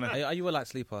mean? It's one. Are you a light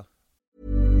sleeper?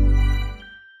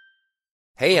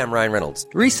 Hey, I'm Ryan Reynolds.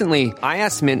 Recently, I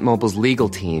asked Mint Mobile's legal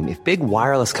team if big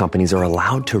wireless companies are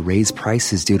allowed to raise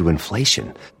prices due to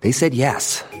inflation. They said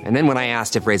yes. And then when I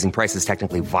asked if raising prices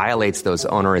technically violates those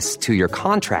onerous 2-year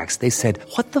contracts, they said,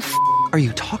 "What the f*** are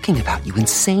you talking about, you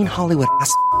insane Hollywood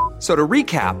ass?" So to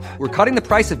recap, we're cutting the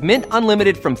price of Mint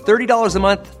Unlimited from $30 a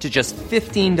month to just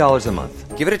 $15 a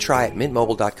month. Give it a try at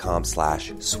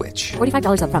mintmobile.com/switch.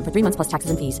 $45 up front for 3 months plus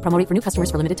taxes and fees. Promo rate for new customers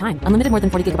for limited time. Unlimited more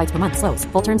than 40 gigabytes per month. Slows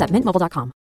full terms at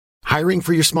mintmobile.com. Hiring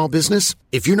for your small business?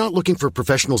 If you're not looking for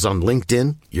professionals on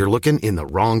LinkedIn, you're looking in the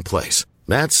wrong place.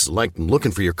 That's like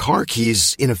looking for your car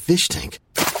keys in a fish tank.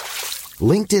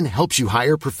 LinkedIn helps you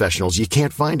hire professionals you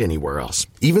can't find anywhere else,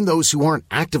 even those who aren't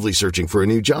actively searching for a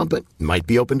new job but might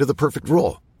be open to the perfect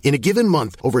role. In a given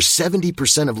month, over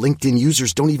 70% of LinkedIn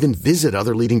users don't even visit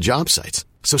other leading job sites.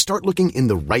 So start looking in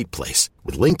the right place.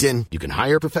 With LinkedIn, you can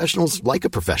hire professionals like a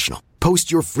professional.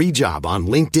 Post your free job on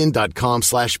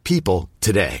linkedin.com/people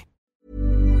today.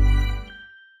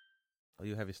 Are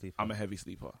you a heavy sleeper? I'm a heavy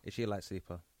sleeper. Is she a light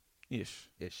sleeper? Ish.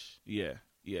 Yeah.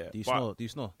 Do you snore?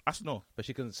 I snore. But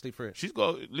she can sleep through it. She's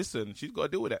got to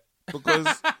deal with that. Because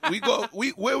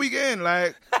where we getting?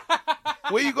 Like,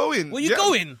 where you going? Where you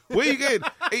going? Where you getting?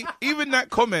 Even that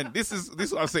comment, this is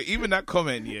what I say, even that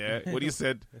comment, what he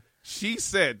said, she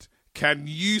said, "Can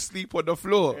you sleep on the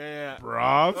floor?" Yeah.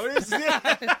 Bruv.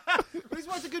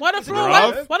 Why the floor?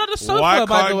 Why not the sofa,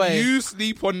 by the way? Why can't you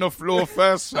sleep on the floor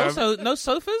first, fam? Also, no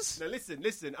sofas? No,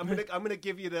 listen. I'm gonna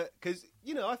give you the, because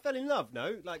I fell in love.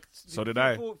 No, like so did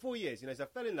I. 4 years. So I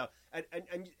fell in love, and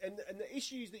the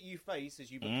issues that you face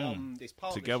as you become this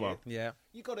partnership. Together. Yeah,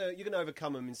 you're gonna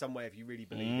overcome them in some way if you really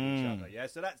believe in each other. Yeah,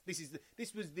 so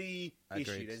this was the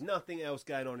issue. There's nothing else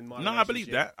going on in my relationship. I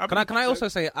believe that. Can I also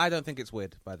say I don't think it's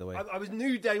weird, by the way. I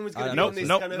knew Dane was going to be on this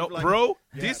kind of like, bro.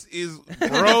 Yeah. This is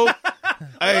bro.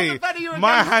 Hey,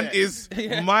 my hand is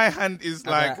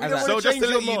like, so just to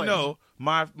let you know,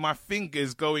 my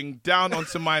finger's going down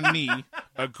onto my knee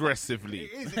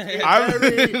aggressively.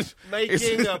 It's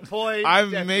making a point.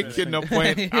 I'm making a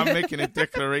point. I'm making a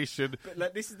declaration. But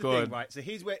like, this is the thing, right? So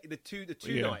here's where the two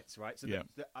nights, right? So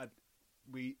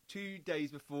we 2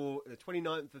 days before the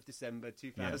 29th of December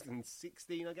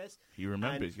 2016, I guess. He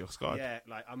remembers your scarred. Yeah,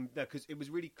 like because it was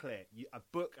really clear.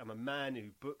 I'm a man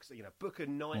who books. Book a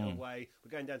night away.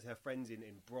 We're going down to her friends in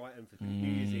Brighton for New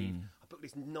Year's Eve. I booked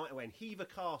this night away in Hever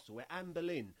Castle, where Anne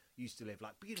Boleyn used to live.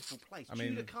 Like, beautiful place,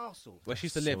 Tudor Castle. Where she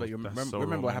used to live. But you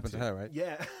remember what happened to her, right?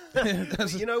 Yeah.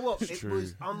 But you know what? It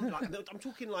was. I'm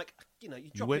talking like you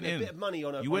drop in a bit of money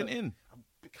on a. You went in.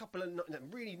 A couple of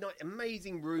really nice,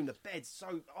 amazing room. The bed's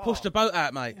so push the boat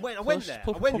out, mate. I went there.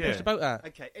 Push the boat out.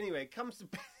 Okay. Anyway, it comes to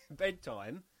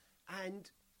bedtime, and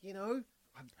I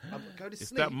go to sleep. It's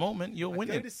that moment you're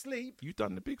winning. I go to sleep. You've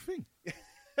done the big thing.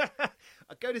 I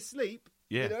go to sleep.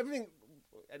 Yeah. Everything.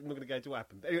 I'm not going to go into what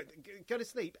happened. Anyway, go to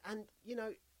sleep, and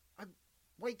I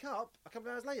wake up a couple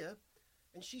of hours later,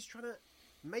 and she's trying to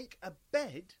make a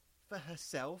bed for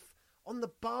herself on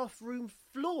the bathroom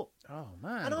floor. Oh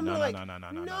man! And I'm no, like,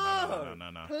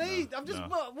 no, please! I'm just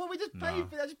what we just paid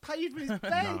for. I just paid for his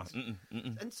bed.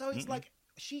 And so it's like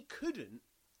she could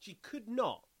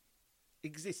not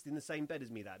exist in the same bed as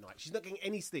me that night. She's not getting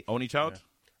any sleep. Only child?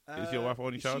 Is your wife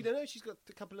only child? She don't know. She's got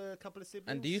a couple of siblings.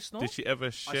 And do you snore? Did she ever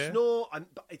share? I snore.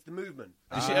 But it's the movement.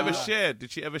 Did she ever share?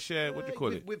 Did she ever share? What do you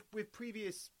call it? With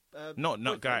previous.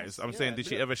 Not guys. I'm saying, did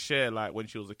she ever share like when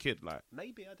she was a kid? Like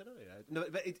maybe, I don't know. No,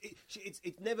 but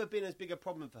it's never been as big a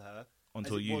problem for her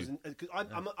until as it wasn't. Because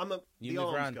I'm a you the move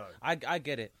arms around. go. I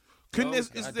get it.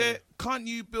 Can't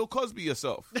you Bill Cosby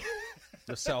yourself?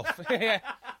 Yourself.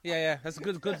 yeah. That's a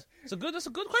good. That's a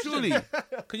good question. Surely,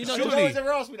 can you not? No one's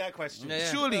ever asked me that question. Yeah.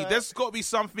 Surely, there's got to be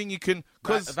something you can.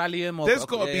 Because Valium. There's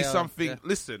got to be something. Yeah.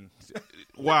 Listen,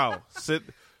 wow. So,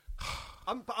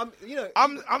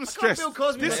 I'm stressed. Bill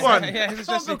Cosby this myself. one, Yeah, I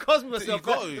can't Bill Cosby myself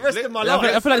the rest of my I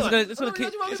life. feel like it's gonna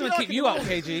keep you up,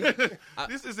 KG.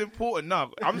 this is important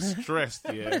now. I'm stressed.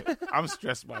 Yeah, I'm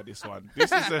stressed by this one.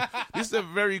 This is a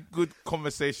very good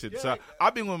conversation. So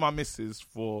I've been with my missus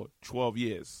for 12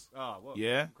 years. Oh, well,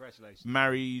 yeah. Congratulations.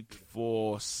 Married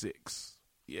for 6.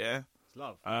 Yeah. It's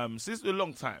love. So it's a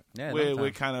long time. Yeah,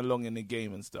 we're kind of long in the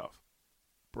game and stuff,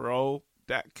 bro.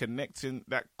 That connecting,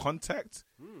 that contact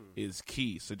is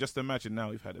key. So just imagine now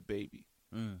we've had a baby.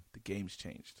 The game's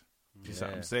changed. Do you see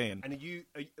what I'm saying? And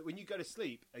when you go to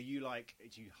sleep, are you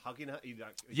hugging her?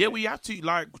 We have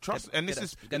to trust. And this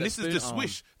is the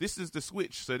switch. This is the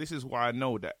switch. So this is why I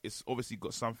know that it's obviously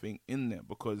got something in there,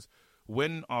 because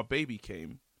when our baby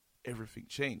came, everything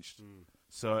changed.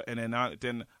 So and then I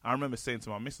remember saying to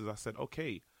my missus, I said,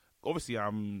 okay, obviously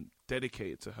I'm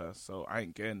dedicated to her, so I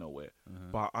ain't getting nowhere.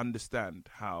 But I understand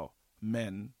how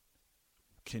men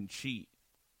can cheat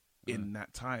in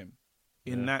that time.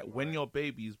 When your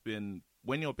baby,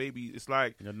 it's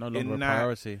like you're no longer a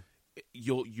priority.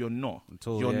 You're not.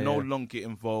 You're no longer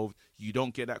involved. You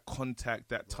don't get that contact,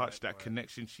 that touch, that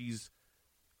connection. She's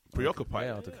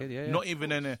preoccupied. Not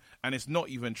even in it, and it's not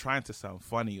even trying to sound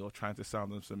funny or trying to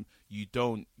sound some.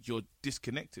 You're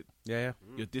disconnected.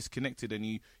 You're disconnected,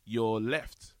 and you're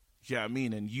left. You know what I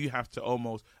mean? And you have to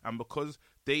almost, and because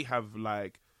they have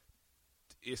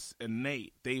it's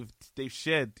innate. They've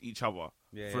shared each other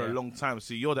for a long time.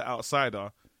 So you're the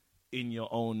outsider in your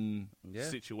own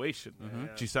situation.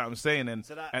 Do you see what I'm saying? And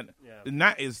and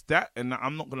that is that. And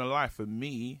I'm not gonna lie, for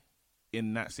me,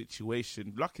 in that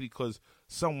situation, luckily, because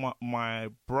my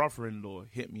brother-in-law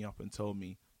hit me up and told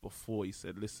me before, he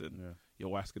said, listen, your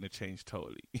wife's gonna change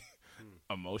totally.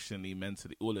 Emotionally,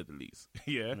 mentally, all of the leads.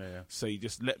 So he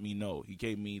just let me know. He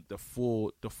gave me the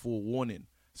full warning,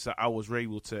 so I was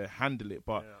able to handle it.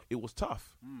 But it was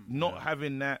tough not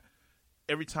having that.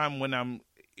 Every time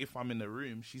if I'm in the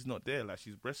room, she's not there, like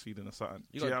she's breastfeeding or something.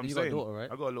 You got a daughter,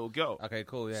 right? I got a little girl. Okay,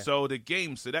 cool. Yeah. So the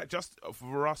game, so that just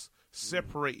for us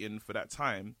separating for that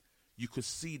time, you could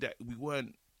see that we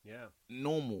weren't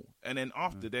normal. And then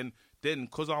after, then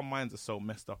because our minds are so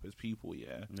messed up as people,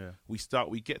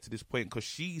 we get to this point, because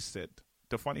she said,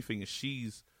 the funny thing is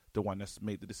she's the one that's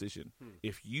made the decision.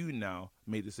 If you now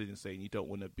made the decision saying you don't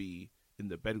want to be in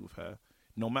the bed with her,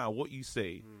 no matter what you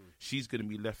say, she's going to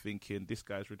be left thinking, this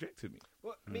guy's rejected me.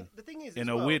 Well, I mean, the thing is, in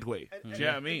a weird way. Do you know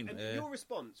what I mean? And your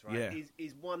response, right,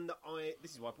 is one that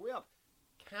this is why I brought it up.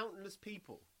 Countless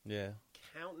people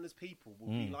will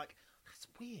be like, that's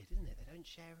weird, isn't it? They don't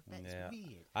share a bed. It's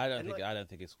weird. I don't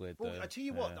think it's weird. Well, I tell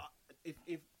you what,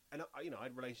 if I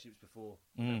had relationships before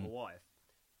with my wife.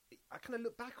 I kind of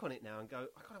look back on it now and go,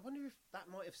 I wonder if that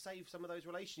might have saved some of those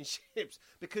relationships,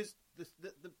 because the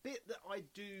bit that I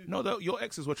do. No, your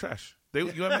exes were trash. You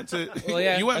weren't meant to.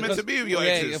 You weren't meant to be with your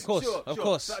exes. Yeah, of course, of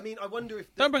course. But I mean, I wonder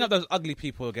if don't bring up those ugly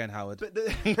people again, Howard. But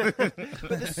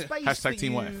the space hashtag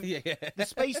team wife. The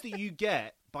space that you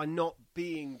get by not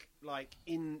being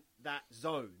in that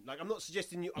zone. Like, I'm not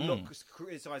suggesting you. I'm not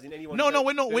criticizing anyone. No,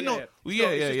 we're not. We're not. It's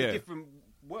just a different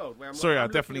world where I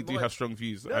definitely do have strong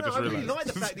views. I just realized. I really like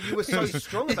the fact that you were so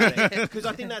strong about it, because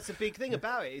I think that's a big thing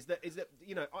about it. Is that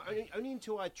only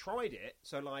until I tried it.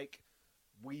 So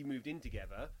we moved in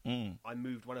together. I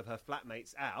moved one of her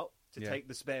flatmates out to take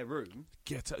the spare room.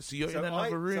 So you're in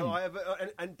another room. So I have,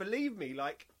 and believe me,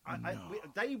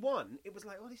 day one, it was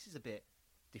like, oh, this is a bit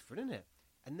different, isn't it?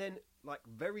 And then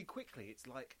very quickly, it's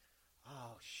like,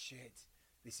 oh shit,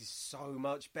 this is so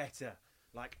much better.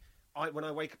 When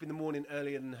I wake up in the morning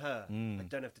earlier than her, I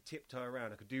don't have to tiptoe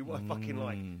around. I could do what I fucking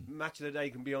like. Match of the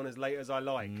day can be on as late as I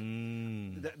like.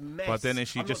 That mess, but then is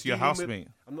she just your housemate?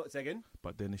 I'm not saying.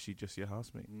 But then is she just your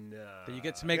housemate? No. That you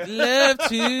get to make love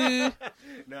to.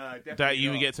 No, definitely that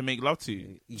you get to make love to.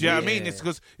 Do you know what I mean? It's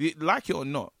because, like it or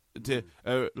not,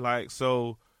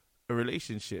 so a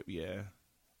relationship,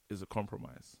 is a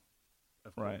compromise.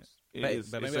 Right.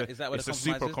 Is that where it's the a compromise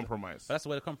super is? compromise. But that's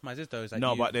where the compromise is, though. Is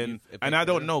no, but then, and I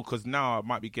don't know, because now I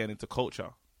might be getting into culture.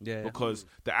 Yeah. Because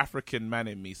the African man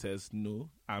in me says, no,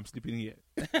 I'm sleeping here.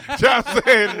 Do you know what I'm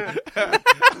saying?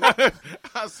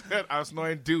 I said, I was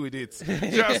nothing to do with it. Do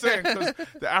you know what I'm saying? Because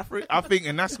I think,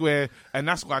 and that's where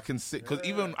I can sit. Because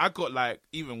even I got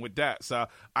even with that, so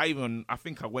I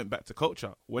think I went back to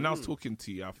culture. When I was talking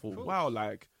to you, I thought,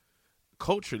 wow,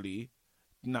 culturally,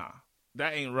 nah,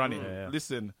 that ain't running.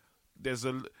 Listen, there's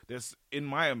in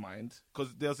my mind,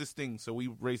 because there's this thing, so we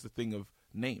raised the thing of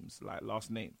names,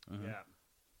 last name.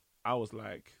 I was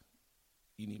like,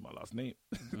 you need my last name.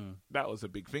 That was a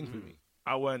big thing for me.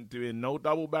 I weren't doing no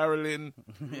double barreling,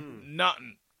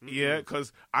 nothing. Yeah,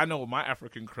 because I know my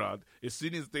African crowd, as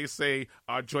soon as they say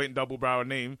our joint double barrel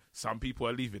name, some people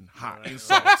are leaving.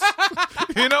 Insults.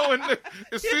 You know,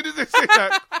 as soon as they say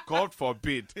that, God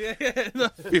forbid,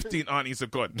 15 aunties are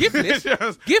gone.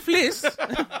 Giftless? Giftless?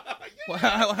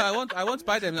 I want to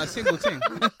buy them a single thing.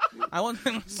 I want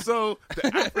them. So the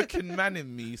African man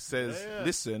in me says,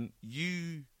 listen,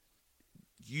 you,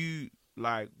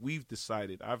 like, we've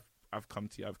decided, I've come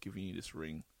to you, I've given you this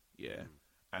ring,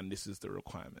 and this is the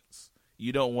requirements.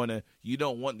 You don't want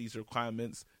these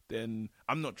requirements, then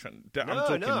I'm not trying. I'm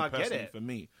talking personally for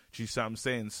me. Do you see what I'm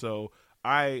saying? So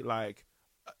I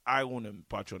wouldn't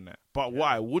budge on that. But what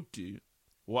I would do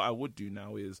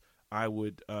now is I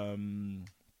would,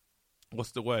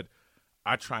 what's the word?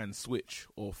 I try and switch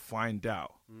or find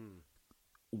out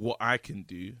what I can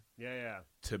do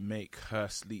to make her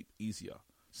sleep easier.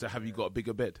 So have you got a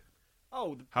bigger bed?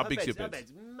 Oh, how big's your bed? Her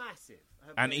bed's massive.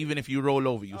 And even if you roll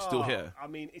over, you're still here. I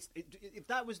mean, if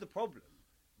that was the problem,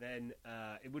 then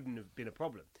it wouldn't have been a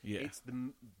problem. Yeah. It's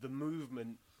the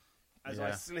movement as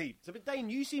I sleep. So, but Dane,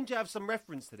 you seem to have some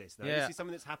reference to this. Though. This is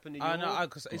something that's happened in your... No,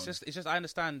 because it's just I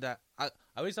understand that. I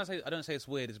don't say it's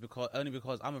weird. Is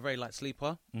because I'm a very light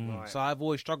sleeper. Right. So I've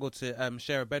always struggled to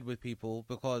share a bed with people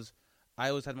because I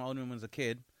always had my own room as a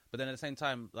kid. But then at the same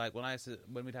time, like when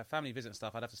we'd have family visit and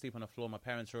stuff, I'd have to sleep on the floor in my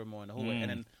parents' room or in the hallway. And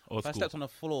then if I slept on the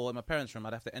floor in my parents' room,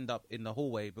 I'd have to end up in the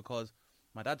hallway because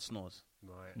my dad snores.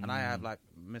 Right. And I have like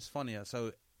misphonia.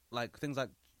 So like things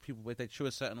like people, if they chew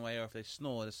a certain way or if they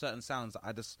snore, there's certain sounds that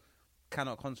I just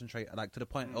cannot concentrate, like to the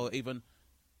point, or even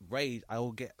rage. I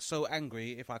will get so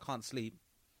angry if I can't sleep.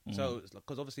 So,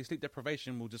 because obviously sleep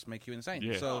deprivation will just make you insane.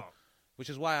 Yeah. So, which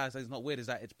is why I say it's not weird. Is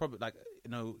that it's probably like, you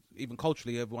know, even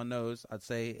culturally, everyone knows. I'd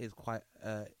say is quite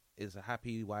is a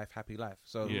happy wife, happy life.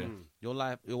 So your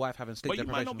wife having sleep deprivation. But you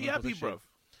might not be happy, bro.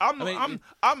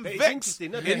 I'm vexed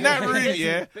in that room.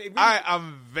 Yeah, I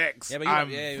am vexed. I'm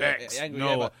vexed. Angry,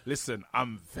 no, listen,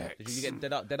 I'm vexed. You get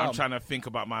dead I'm arm. trying to think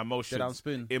about my emotions. Dead arm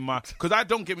spoon. Because I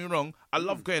don't get me wrong. I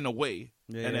love going away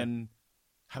and then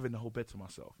having the whole bed to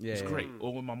myself. It's great.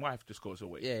 Or when my wife just goes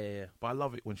away. Yeah. But I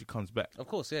love it when she comes back. Of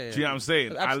course, yeah. Do you know what I'm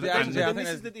saying? And this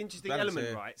is the interesting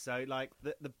element, right? So, like,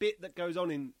 the bit that goes on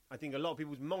in, I think, a lot of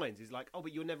people's minds is like, oh,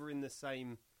 but you're never in the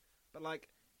same... But, like,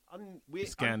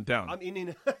 it's going down. I'm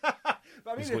in...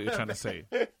 That's what you're trying to say.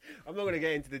 I'm not going to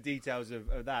get into the details of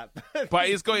that. But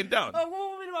it's going down. Oh,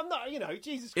 well, I'm not, you know,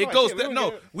 Jesus Christ. It goes down.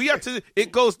 No, we have to...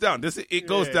 It goes down. It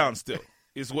goes down still.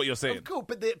 Is what you're saying. Of course,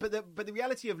 but the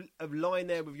reality of lying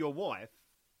there with your wife,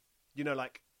 you know,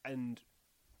 like, and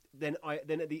then at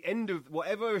the end of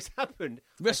whatever has happened,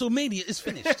 WrestleMania is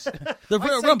finished. The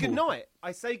Royal Rumble. Rumble. Good night.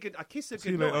 I kiss her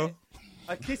good night.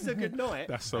 I kiss her good night.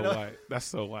 That's so white. That's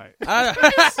so white. I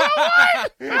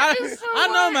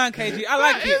know, man, KG. I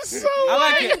like it. So I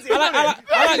like it.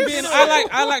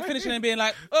 I like finishing and being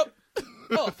like, oh,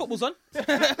 football's on.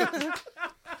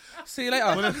 See you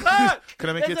later.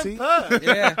 Can I make you tea?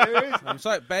 Yeah. I'm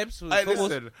sorry, babes.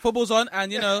 Football's on,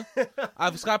 and you know,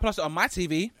 I've Sky Plus it on my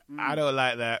TV. I don't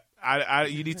like that.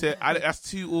 You need to. That's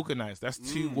too organized. That's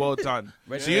too well done.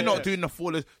 So you're not doing the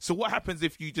full. So what happens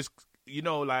if you just, you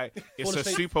know, like it's a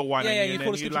super one, and you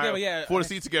fall asleep together. Yeah, fall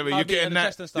asleep together. You're getting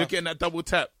that. You're getting that double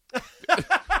tap.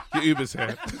 Your Uber's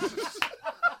here.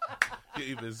 Your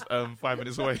Uber's 5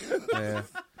 minutes away. Yeah.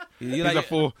 He's a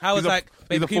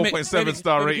 4.7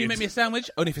 star rating. Can you make me a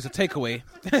sandwich? Only if it's a takeaway.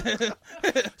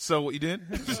 So what you doing?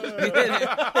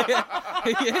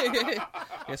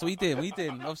 Yes, we did.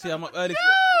 Obviously, I'm up early.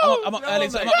 I'm up early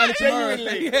tomorrow.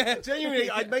 Genuinely,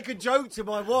 I'd make a joke to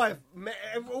my wife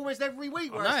almost every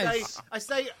week where I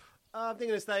say, I'm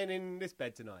thinking of staying in this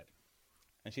bed tonight.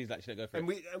 And she's like, should I go for it?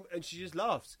 And she just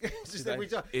laughs. Just every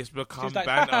time. It's become like,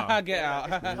 banter. Get out.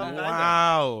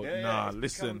 Wow. Yeah,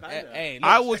 listen. Hey,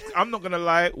 I'm not gonna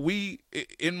lie. We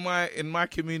in my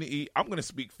community, I'm gonna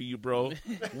speak for you, bro.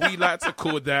 We like to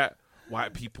call that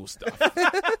white people stuff.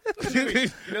 You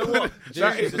know what? Jews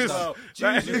are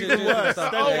the worst.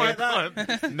 Oh my God.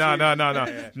 No.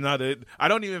 I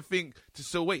don't even think.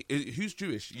 So wait, who's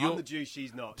Jewish? I'm the Jew.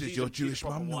 She's not. Does your Jewish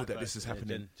mum know that this is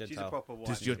happening? She's a proper white.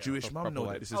 Does your Jewish mum know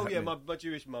that this is happening? Oh yeah, my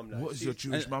Jewish mum knows. What is your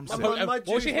Jewish mum saying?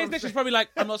 Well, she hears this, she's probably like,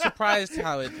 I'm not surprised,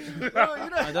 Howard. It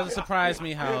doesn't surprise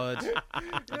me, Howard.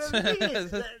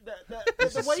 The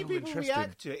way people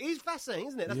react to it is fascinating,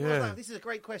 isn't it? That's why I was like, this is a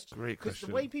great question. Great question.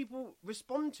 The way people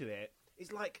respond to it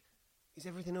is like, is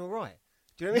everything all right?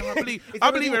 Do you know what I mean?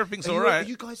 I believe everything's all right. Are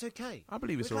you guys okay? I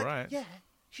believe it's all right. Yeah.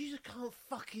 She just can't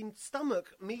fucking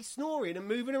stomach me snoring and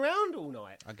moving around all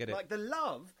night. I get it. Like the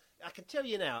love I can tell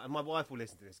you now, and my wife will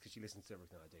listen to this because she listens to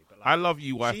everything I do. But like, I love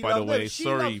you, wife. By the way,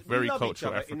 sorry, very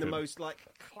cultural African. In the most like,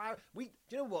 do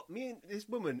you know what? Me and this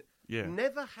woman. Yeah.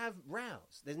 Never have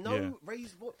rows. There's no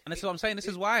raised voice. And that's what I'm saying. This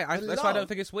is why. That's why I don't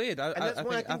think it's weird. I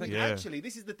think actually,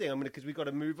 this is the thing. Because we've got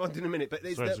to move on in a minute. But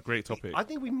it's a great topic. I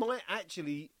think we might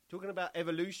actually, talking about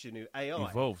evolution of AI,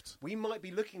 evolved. We might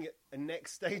be looking at a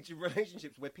next stage of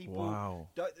relationships where people.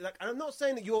 Don't, like, and I'm not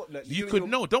saying that you're. Look,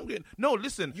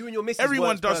 listen. You and your missus.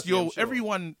 Everyone does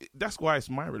everyone. That's why it's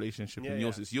my relationship and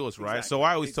yours is yours, right? Exactly. So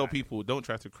I always tell people, don't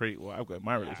try to create what I've got in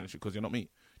my relationship because you're not me.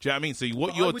 Do you know what I mean? So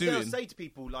what you're doing. I would say to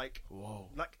people like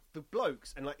for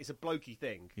blokes, and like it's a blokey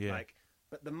thing. Yeah. Like,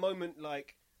 but the moment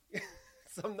like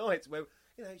some nights where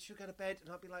she'll go to bed and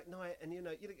I'll be like night, and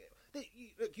look,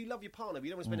 you love your partner, but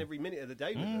you don't want to spend every minute of the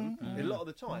day with them. A lot of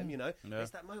the time, it's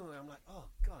that moment where I'm like, oh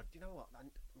God, you know what? I'm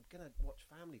gonna watch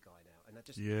Family Guy now, and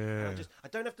I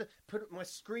don't have to put my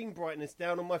screen brightness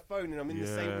down on my phone, and I'm in the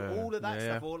same all of that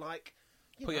stuff, or like.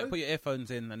 Put your earphones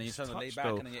in, and then you try to lay back,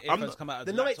 and then your earphones come out of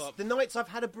the laptop. The nights I've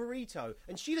had a burrito,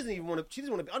 and she doesn't even want to. She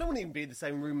doesn't want to. I don't want to even be in the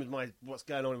same room as what's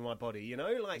going on in my body.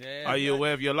 Like, are you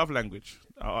aware of your love language?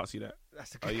 I'll ask you that.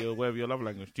 Are you aware of your love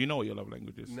language? Do you know what your love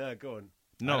language is? No, go on.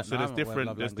 No, so there's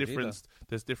different.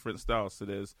 There's different styles. So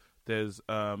there's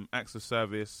acts of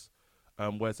service,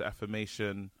 words of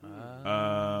affirmation,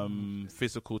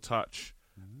 physical touch,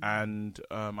 and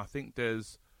I think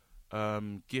there's.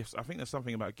 Gifts. I think there's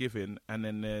something about giving, and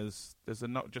then there's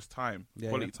not just time,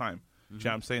 quality time. Do you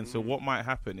know what I'm saying? So what might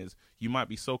happen is you might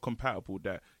be so compatible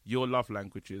that your love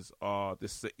languages are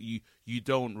this. You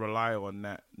don't rely on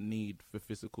that need for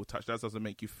physical touch. That doesn't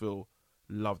make you feel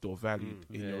loved or valued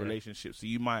in your relationship. So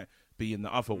you might be in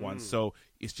the other one. So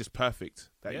it's just perfect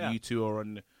that you two are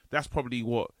on. That's probably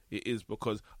what it is,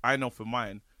 because I know for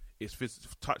mine, it's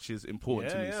touch is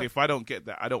important to me. So if I don't get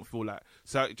that, I don't feel like.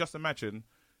 So just imagine.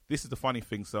 This is the funny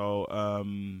thing. So,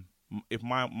 if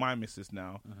my missus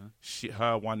now,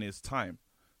 her one is time.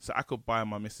 So I could buy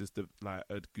my missus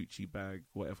a Gucci bag,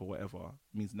 whatever,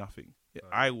 means nothing. Right.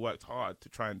 I worked hard to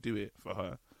try and do it for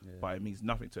her, but it means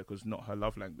nothing to her because it's not her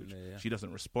love language. She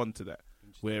doesn't respond to that.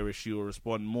 Whereas she will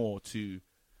respond more to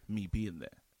me being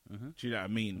there. Do you know what I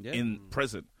mean? In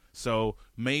present. So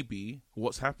maybe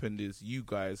what's happened is you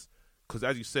guys, because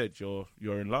as you said, you're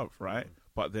in love, right?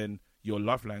 But then your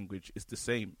love language is the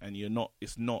same, and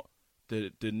it's not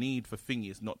the need for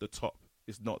thingy is not the top.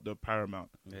 It's not the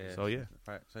paramount. So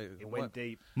right. So it went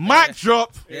deep. Mic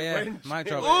drop. Mic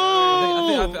drop.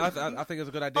 I think it's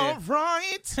a good idea. All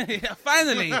right.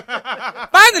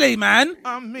 Finally, man.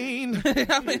 I mean,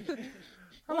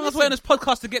 how long I was waiting on this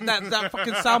podcast to get that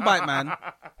fucking soundbite, man?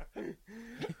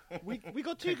 We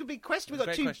got two big questions. We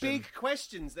got two big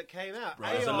questions that came out. Bro,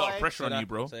 there's a lot of pressure on you,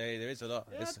 bro. So, there is a lot.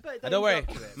 Don't worry.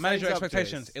 Manage your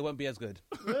expectations. It won't be as good.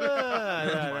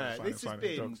 No. This has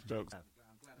been jokes.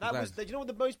 That was. Do you know what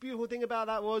the most beautiful thing about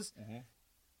that was?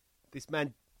 This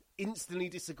man instantly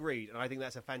disagreed, and I think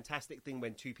that's a fantastic thing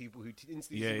when two people who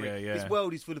instantly disagree. This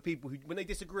world is full of people who, when they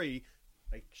disagree,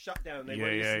 they shut down. They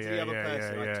won't listen to the other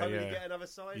person. I totally get another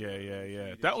side.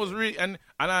 Yeah. That was really, and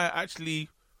I actually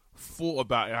thought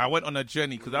about it. I went on a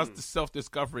journey because I was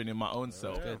self-discovering in my own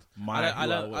self. I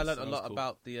learned a lot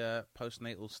about the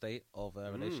postnatal state of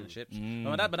relationships.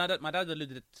 My dad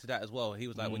alluded to that as well. He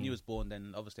was like, when you was born,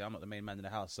 then obviously I'm not the main man in the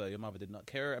house, so your mother did not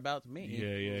care about me.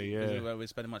 Yeah. Where we're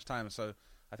spending much time. So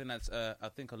I think that's. I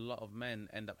think a lot of men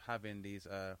end up having these.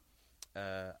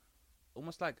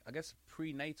 Almost like, I guess,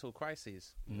 prenatal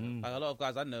crises. Like a lot of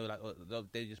guys I know, like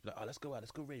they just be like, "Oh, let's go out,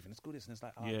 let's go raving, let's go this," and it's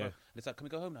like, "Oh, bro." And it's like, "Can we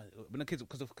go home now?" When the kids,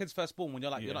 because the kid's first born, when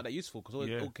you're not that useful, because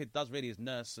all kid does really is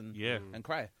nurse and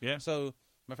cry. So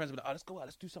my friends would be like, "Oh, let's go out,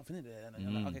 let's do something in there." And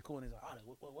I'm like, "Okay, cool." And he's like,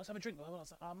 "Oh, let's have a drink." I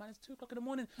was like, "Oh man, it's 2:00 in the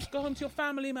morning. Go home to your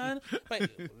family, man." But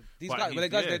these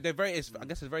guys, they're very. I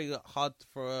guess it's very hard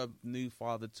for a new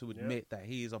father to admit that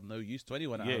he is of no use to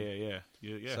anyone. Yeah.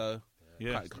 So.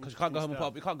 Because you can't go home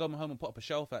and put up a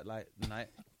shelf at night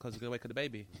because you're gonna wake up the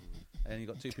baby, and you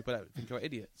got two people that think you're an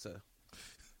idiot. So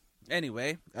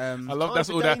anyway, I love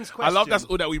that's all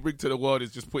that we bring to the world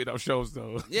is just putting up shelves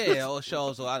though. Or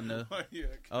shelves, or I don't know,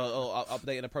 or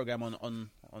updating a program on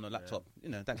a laptop,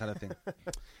 that kind of thing.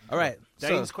 All right,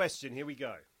 Dane's question. Here we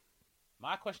go.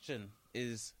 My question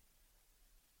is,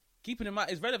 keeping in mind,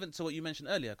 is relevant to what you mentioned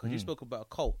earlier because you spoke about a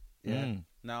cult. Yeah.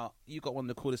 Now, you got one of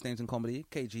the coolest names in comedy,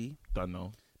 KG. Don't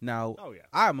know. Now,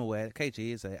 I'm aware that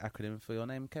KG is an acronym for your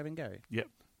name, Kevin Gary. Yep.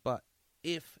 But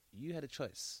if you had a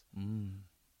choice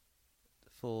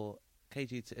for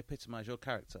KG to epitomize your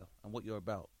character and what you're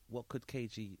about, what could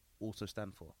KG also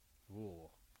stand for?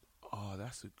 Oh,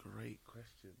 that's a great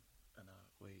question. And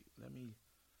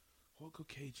what could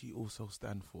KG also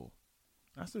stand for?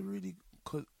 That's a really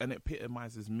and it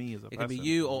epitomizes me as a person. It could be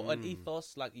you or an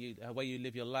ethos, like you, the way you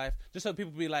live your life. Just so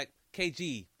people be like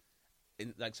KG,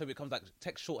 so it becomes like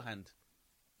text shorthand.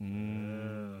 You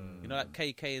know, like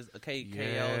KK is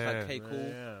KL is like K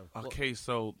cool. Yeah. Okay,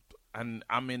 so and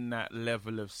I'm in that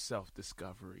level of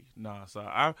self-discovery. So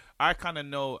I kind of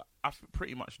know. I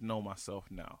pretty much know myself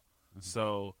now.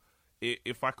 So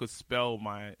if I could spell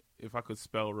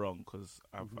wrong, because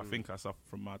I think I suffer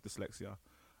from my dyslexia.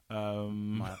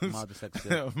 My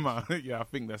dyslexia. Yeah, I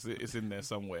think that's it. It's in there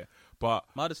somewhere. But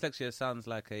my dyslexia sounds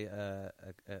like a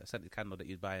scented candle that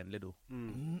you'd buy in Lidl.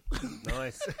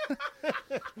 Nice.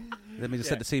 Let me just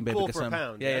set the scene, baby. Get some,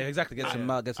 yeah, exactly. Get some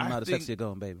mild dyslexia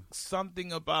going, baby.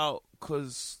 Something about,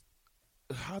 because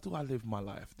how do I live my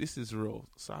life? This is real.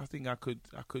 So I think I could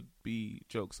be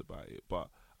jokes about it, but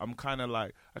I'm kind of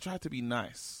like, I try to be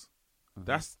nice.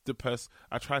 That's the person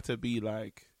I try to be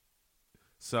like.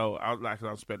 So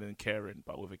I'm spelling caring,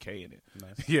 but with a K in it.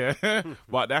 Nice. Yeah,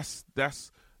 but that's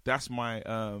my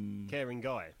caring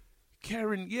guy.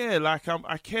 Caring, yeah, like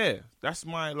I care. That's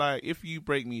my, like, if you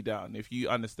break me down, if you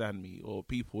understand me, or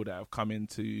people that have come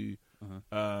into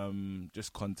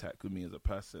just contact with me as a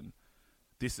person,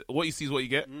 this what you see is what you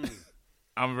get.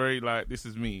 I'm very like, this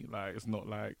is me. Like, it's not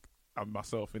like I'm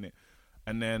myself in it.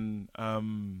 And then,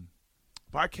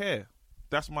 but I care.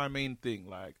 That's my main thing.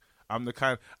 Like, I'm the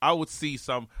kind, I would see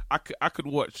I could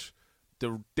watch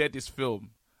the deadest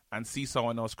film and see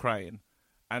someone else crying,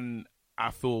 and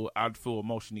I'd feel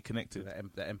emotionally connected.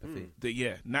 That empathy.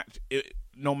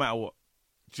 No matter what.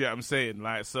 Do you know what I'm saying?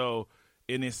 Like, so,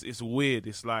 it's weird.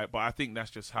 It's like, but I think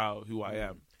that's just who I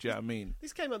am. Do you know what I mean?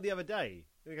 This came up the other day.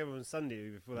 It came up on Sunday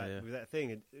before that, with that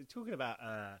thing. And talking about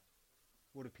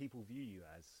what do people view you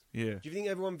as? Yeah. Do you think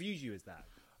everyone views you as that?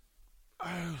 Do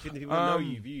you think people know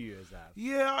you view you as that?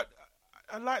 Yeah,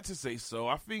 I'd like to say so.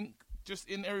 I think just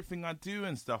in everything I do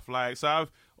and stuff, like, so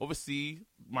I've obviously,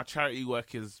 my charity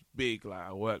work is big. Like,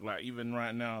 I work, like, even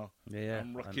right now,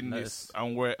 I'm rocking this.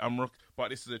 But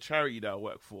this is a charity that I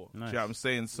work for. Nice. Do you know what I'm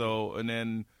saying? So, and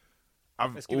then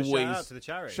Let's give always a shout out to the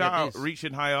charity. Shout out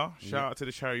Reaching Higher. Shout out to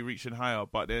the charity Reaching Higher.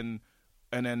 But then,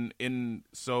 I'm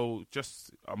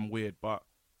weird, but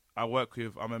I'm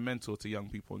a mentor to young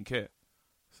people in care.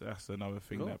 So that's another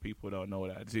thing that people don't know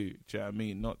that I do. Do you know what I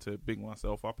mean? Not to big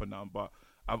myself up and down, but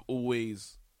I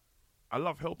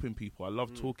love helping people. I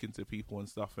love talking to people and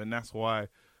stuff. And that's why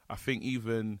I think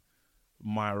even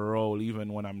my role,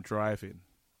 even when I'm driving,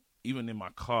 even in my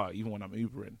car, even when I'm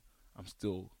Ubering, I'm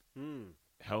still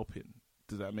helping.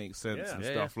 Does that make sense? Yeah. And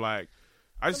stuff like,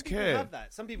 I just care. Have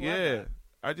that. Some people have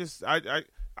that.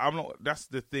 I'm not, that's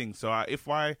the thing. So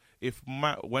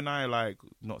when I like,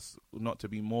 not to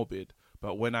be morbid,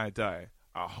 but when I die,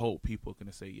 I hope people are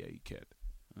going to say, yeah, you cared.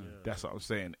 That's what I'm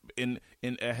saying. In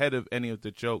ahead of any of the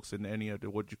jokes and any of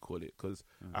the, what do you call it? Because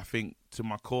I think to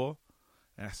my core,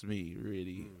 that's me,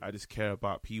 really. I just care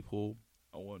about people.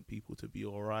 I want people to be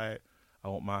all right.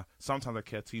 Sometimes I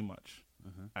care too much.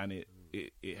 And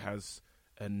it has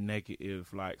a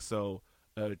negative, like, so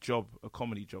a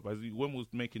comedy job. As when we was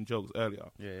making jokes earlier,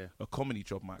 a comedy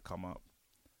job might come up.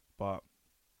 But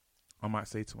I might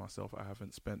say to myself, I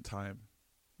haven't spent time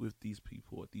with these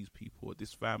people or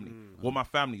this family. Well, my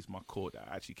family is my core that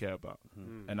I actually care about.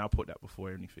 And I'll put that before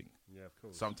anything. Yeah, of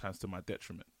course. Sometimes to my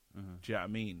detriment. Do you know what I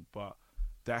mean? But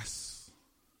that's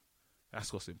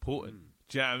what's important.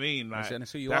 Do you know what I mean? Like,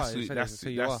 that's who you are.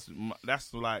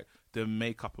 That's like the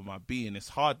makeup of my being. It's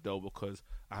hard though, because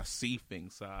I see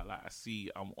things.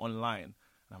 I'm online and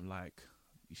I'm like,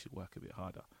 you should work a bit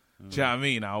harder. Do you know what I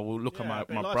mean? I will look at my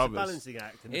brothers. A balancing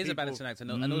act. It is a balancing act,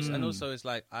 and also it's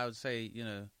like, I would say, you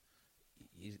know,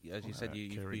 as you said,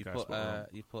 you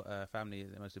put family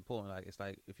is the most important. Like, it's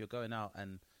like if you're going out,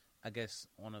 and I guess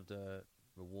one of the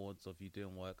rewards of you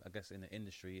doing work, I guess in the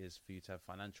industry, is for you to have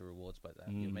financial rewards, but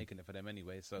you're making it for them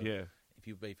anyway. So if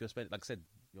you're spending, like I said,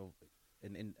 your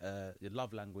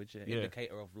love language, an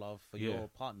indicator of love for your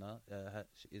partner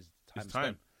is time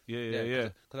spent. Yeah.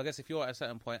 Because I guess if you're at a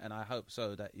certain point, and I hope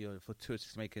so, that you're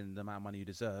fortuitously making the amount of money you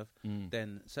deserve,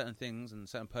 then certain things and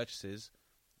certain purchases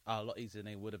are a lot easier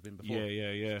than they would have been before.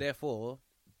 Yeah. Therefore,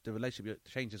 the relationship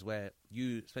changes where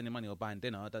you spending money or buying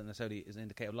dinner doesn't necessarily is an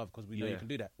indicator of love, because we know you can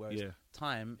do that. Whereas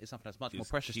time is something that's much more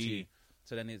precious to you.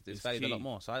 So then it's valued a lot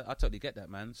more. So I totally get that,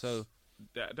 man. So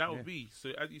that would be,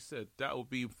 so as you said, that would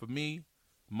be for me.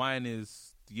 Mine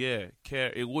is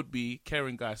care. It would be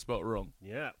caring guy spelt wrong.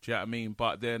 Yeah. Do you know what I mean?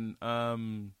 But then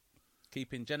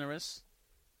keeping generous.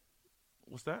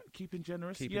 What's that? Keeping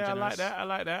generous? Keeping generous. I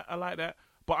like that.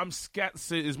 But I'm scat.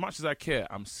 So as much as I care,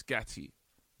 I'm scatty.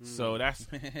 So that's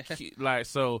like,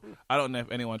 so I don't know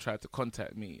if anyone tried to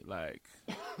contact me. Like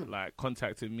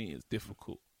contacting me is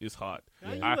difficult. It's hard.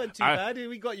 No, you weren't too bad.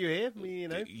 We got you here.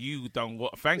 You done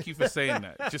what? Thank you for saying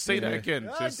that. Just say that again.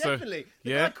 Oh, definitely.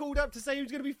 The guy called up to say he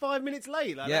was going to be 5 minutes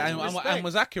late. Like, and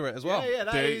was accurate as well. Yeah,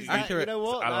 that is accurate. You know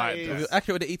what? I like that. It was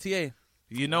accurate with the ETA.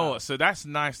 You know what? So that's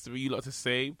nice for you lot to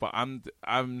say, but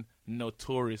I'm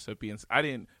notorious for being.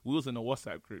 We was in a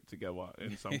WhatsApp group together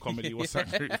in some comedy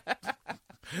WhatsApp group.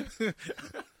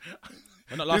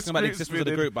 We're not laughing about the existence of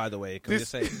the group, by the way. Can we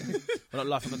just say we're not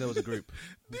laughing because there was a group.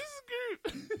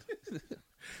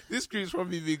 This group's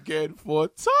probably been going for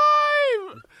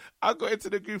time. I got into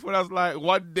the group when I was like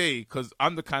one day, because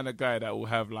I'm the kind of guy that will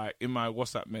have like in my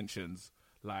WhatsApp mentions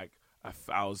like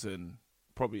 1,000.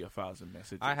 Probably 1,000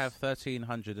 messages. I have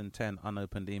 1,310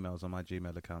 unopened emails on my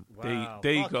Gmail account. Wow.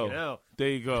 There you go. There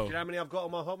you go. Do you know how many I've got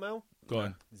on my Hotmail? Go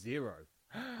on. 0.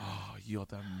 Oh, you're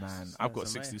the man. I've got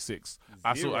 66.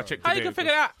 I checked today. How you can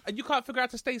figure that out? You can't figure out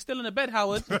to stay still in the bed,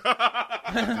 Howard.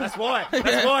 That's why.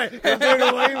 I'm doing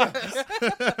all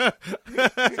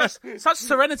emails. Such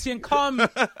serenity and calm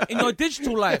in your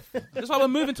digital life. That's why we're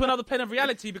moving to another plane of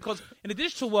reality, because in the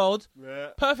digital world,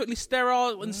 perfectly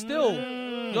sterile and still.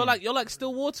 You're like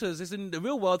still waters. It's in the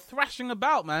real world thrashing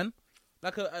about, man.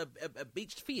 Like a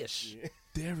beached fish. Yeah.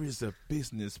 There is a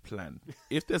business plan.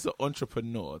 If there's an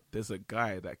entrepreneur, there's a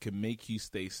guy that can make you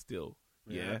stay still.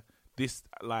 Yeah. This,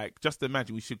 like, just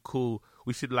imagine we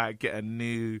should like get a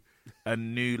new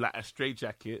like a straight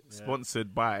jacket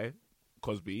sponsored by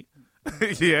Cosby.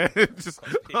 Yeah.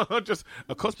 just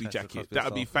a Cosby jacket. That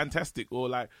would be fantastic. Or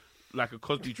like a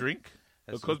Cosby drink.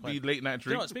 A Cosby late night drink.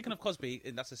 You know what, speaking of Cosby,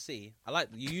 that's a C. I like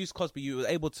you use Cosby. You were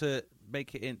able to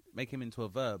make him into a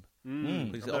verb.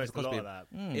 There's a lot of that.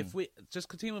 If we just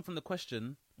continuing from the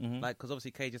question, like, because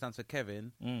obviously Kay just answered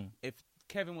Kevin. If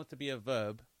Kevin was to be a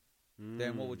verb,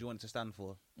 then what would you want it to stand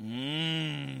for?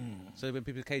 So when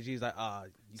people KG is like,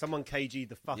 someone KG'd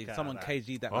the fuck out. Someone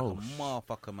KG'd that like a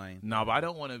motherfucker, man. No, but I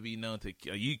don't want to be known to.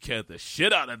 You cared the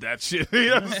shit out of that shit. You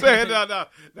know what I'm saying? No,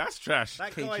 that's trash.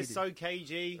 That guy is so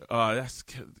KG. Oh, that's.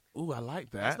 Oh, I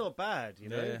like that. That's not bad, you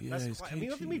know. Yeah, that's quite, I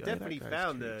mean, I think we definitely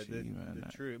found the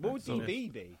true. What would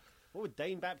DB be? What would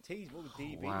Dane Baptiste? What would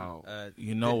D be? Wow.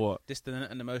 You know what? Distant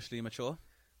and emotionally mature.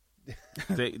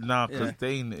 Because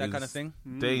Dane is that kind of thing.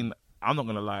 Dane. I'm not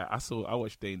gonna lie. I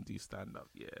watched Dane do stand up,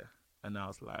 and I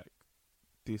was like,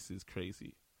 this is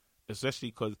crazy, especially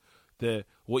because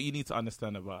what you need to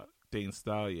understand about Dane's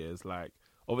style, is like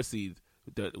obviously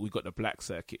we got the black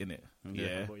circuit in it,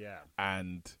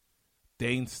 and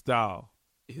Dane's style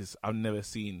is I've never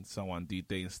seen someone do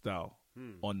Dane's style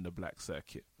on the black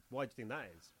circuit. Why do you think that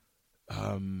is?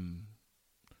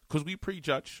 Because we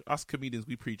prejudge. Us comedians,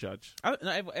 we prejudge.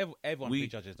 Everyone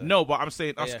prejudges. Though. No, but I'm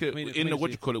saying us in the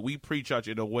what you call it, we prejudge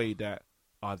in a way that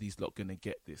are these lot gonna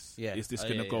get this? Yeah. Is this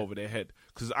gonna go over their head?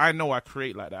 Because I know I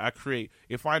create like that.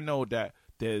 If I know that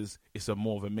it's a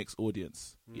more of a mixed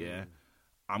audience.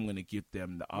 I'm gonna give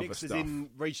them the other stuff. Mixed as in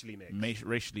racially mixed.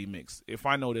 Racially mixed. If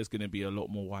I know there's gonna be a lot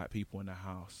more white people in the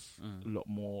house, a lot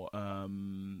more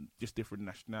just different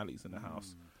nationalities in the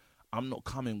house, I'm not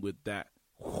coming with that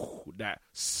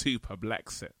super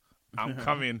black set. I'm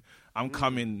coming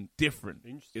different,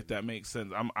 if that makes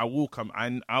sense. I will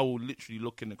literally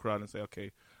look in the crowd and say,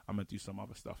 okay, I'm gonna do some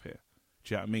other stuff here.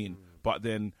 Do you know what I mean? But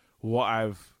then what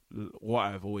I've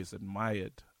always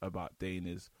admired about Dane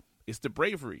is it's the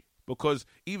bravery, because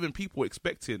even people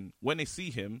expecting when they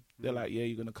see him, they're like, yeah,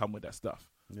 you're gonna come with that stuff.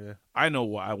 Yeah, I know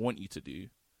what I want you to do.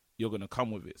 You're gonna come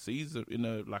with it. So he's in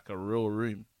a real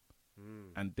room,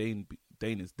 and Dane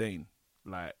is Dane.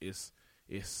 Like it's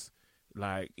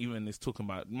like even it's talking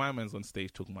about my man's on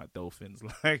stage talking about dolphins.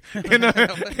 Like in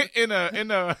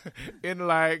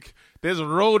like there's a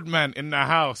roadman in the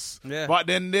house, but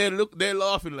then they're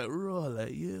laughing like raw,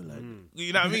 like you know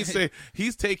what I mean. So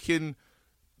he's taking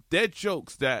their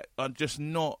jokes that are just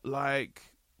not like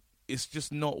it's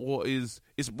just not what is.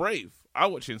 It's brave. I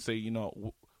watch it and say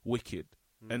wicked,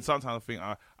 and sometimes I think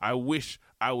I wish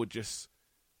I would just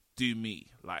do me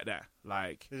like that.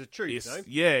 Like there's a truth, though.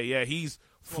 Yeah. He's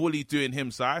fully doing him.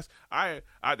 So I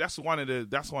that's one of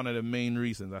the main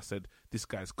reasons I said this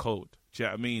guy's cold. Do you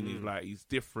know what I mean? He's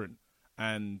different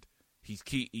and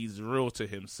he's real to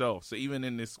himself. So even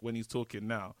in this, when he's talking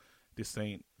now, this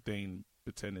ain't Dane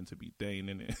pretending to be Dane,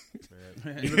 innit?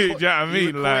 You know what I mean?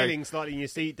 You're recoiling slightly in your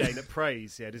seat, Dane, at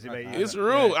praise. Yeah, does it make you? It's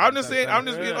real. I'm just saying. I'm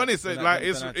just being honest. Like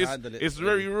it's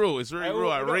very real. It's very real.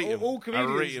 I rate him. I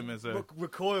rate him as a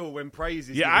recoil when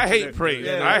praise is. Yeah, I hate praise.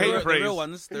 I hate praise. The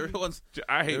real ones.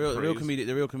 I hate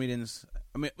the real comedians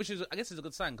I mean, I guess is a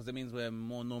good sign because it means we're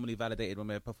more normally validated when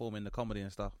we're performing the comedy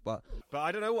and stuff. But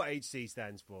I don't know what HC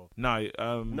stands for. No,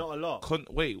 not a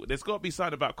lot. Wait, there's got to be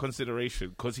something about consideration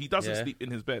because he doesn't sleep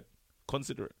in his bed.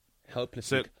 Consider it.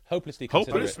 Hopelessly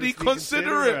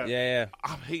considerate. Yeah.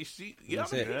 HC. Yeah,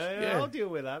 I'll deal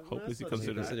with that. Hopelessly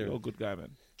considerate. You're a good guy,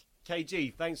 man.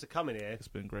 KG, thanks for coming here. It's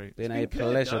been great. Been a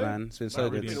pleasure, man. It's been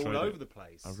so good. It's been all over the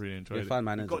place. I really enjoyed it. Fun,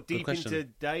 man. You got deep into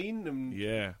Dane and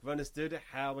we've understood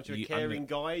how much of a caring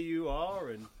guy you are.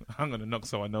 And I'm going to knock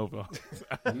someone over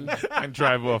and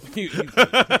drive off.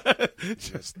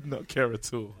 Just not care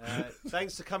at all.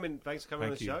 Thanks for coming on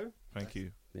the show. Thank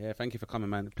you. Yeah, thank you for coming,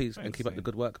 man. Please and keep up the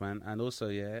good work, man. And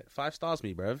also, 5 stars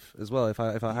me, bruv, as well. If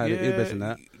I had Ubers in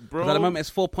that, bro. At the moment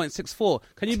it's 4.64.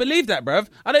 Can you believe that, bruv?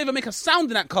 I don't even make a sound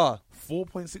in that car.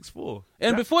 4.64.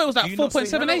 And before it was like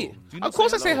 4.78. Of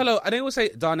course I say hello, and they always say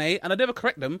Dane, and I never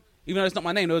correct them, even though it's not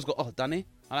my name. They always go, "Oh, Dane," and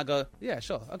I go, "Yeah,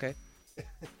 sure, okay."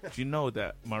 Do you know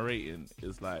that my rating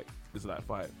is like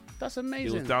 5? That's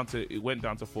amazing. It went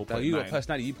down to 4.9. You got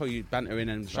personality. You probably banter in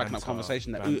and striking up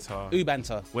conversation.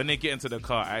 Banter. When they get into the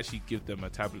car, I actually give them a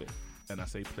tablet and I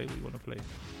say, "Play what you want to play."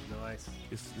 Nice.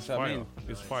 It's fire.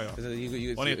 It's fire.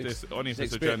 Only if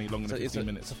it's a journey longer than 15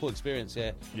 minutes. It's a full experience.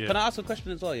 Yeah. Can I ask a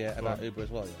question as well? Yeah, about Uber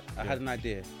as well. Yeah. I had an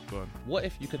idea. Go on. What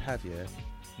if you could have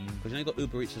because you got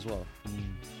Uber Eats as well.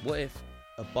 What if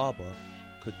a barber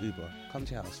could Uber, come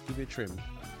to your house, give you a trim,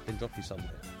 then drop you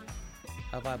somewhere?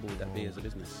 How viable would that be as a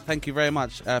business? Thank you very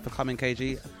much for coming,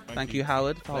 KG. Thank you,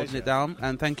 Howard, for holding it down.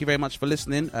 And thank you very much for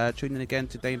listening. Tune in again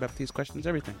to Dane Baptiste Questions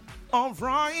Everything. All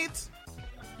right.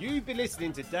 You've been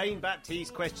listening to Dane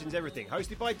Baptiste Questions Everything,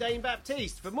 hosted by Dane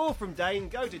Baptiste. For more from Dane,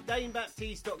 go to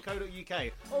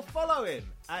danebaptiste.co.uk or follow him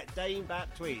at Dane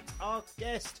Baptweet. Our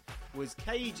guest was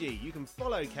KG. You can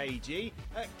follow KG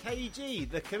at KG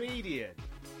the Comedian.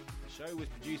 The show was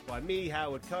produced by me,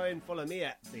 Howard Cohen. Follow me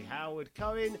at The Howard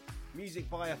Cohen. Music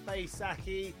by Faye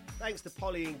Saki. Thanks to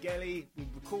Polly and Gelly. We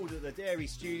recorded at the Dairy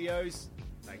Studios.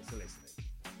 Thanks for listening.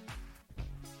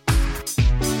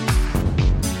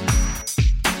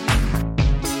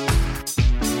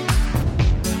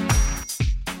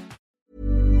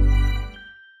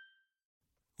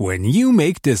 When you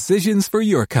make decisions for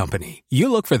your company,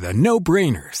 you look for the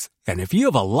no-brainers. And if you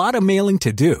have a lot of mailing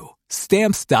to do,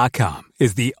 Stamps.com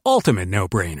is the ultimate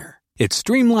no-brainer. It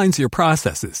streamlines your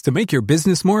processes to make your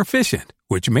business more efficient,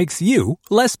 which makes you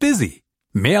less busy.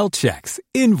 Mail checks,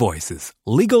 invoices,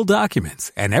 legal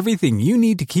documents, and everything you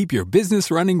need to keep your business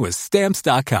running with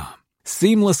Stamps.com.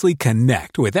 Seamlessly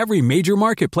connect with every major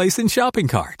marketplace and shopping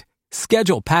cart.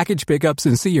 Schedule package pickups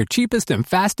and see your cheapest and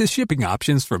fastest shipping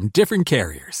options from different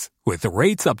carriers. With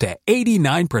rates up to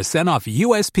 89% off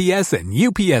USPS and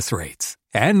UPS rates.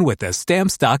 And with the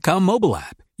Stamps.com mobile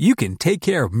app, you can take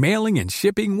care of mailing and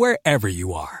shipping wherever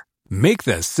you are. Make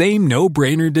the same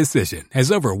no-brainer decision as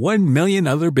over 1 million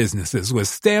other businesses with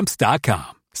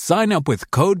Stamps.com. Sign up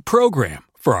with code PROGRAM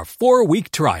for a 4-week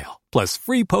trial, plus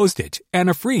free postage and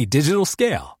a free digital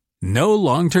scale. No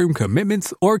long-term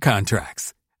commitments or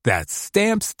contracts. That's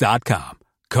Stamps.com.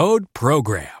 Code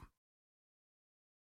PROGRAM.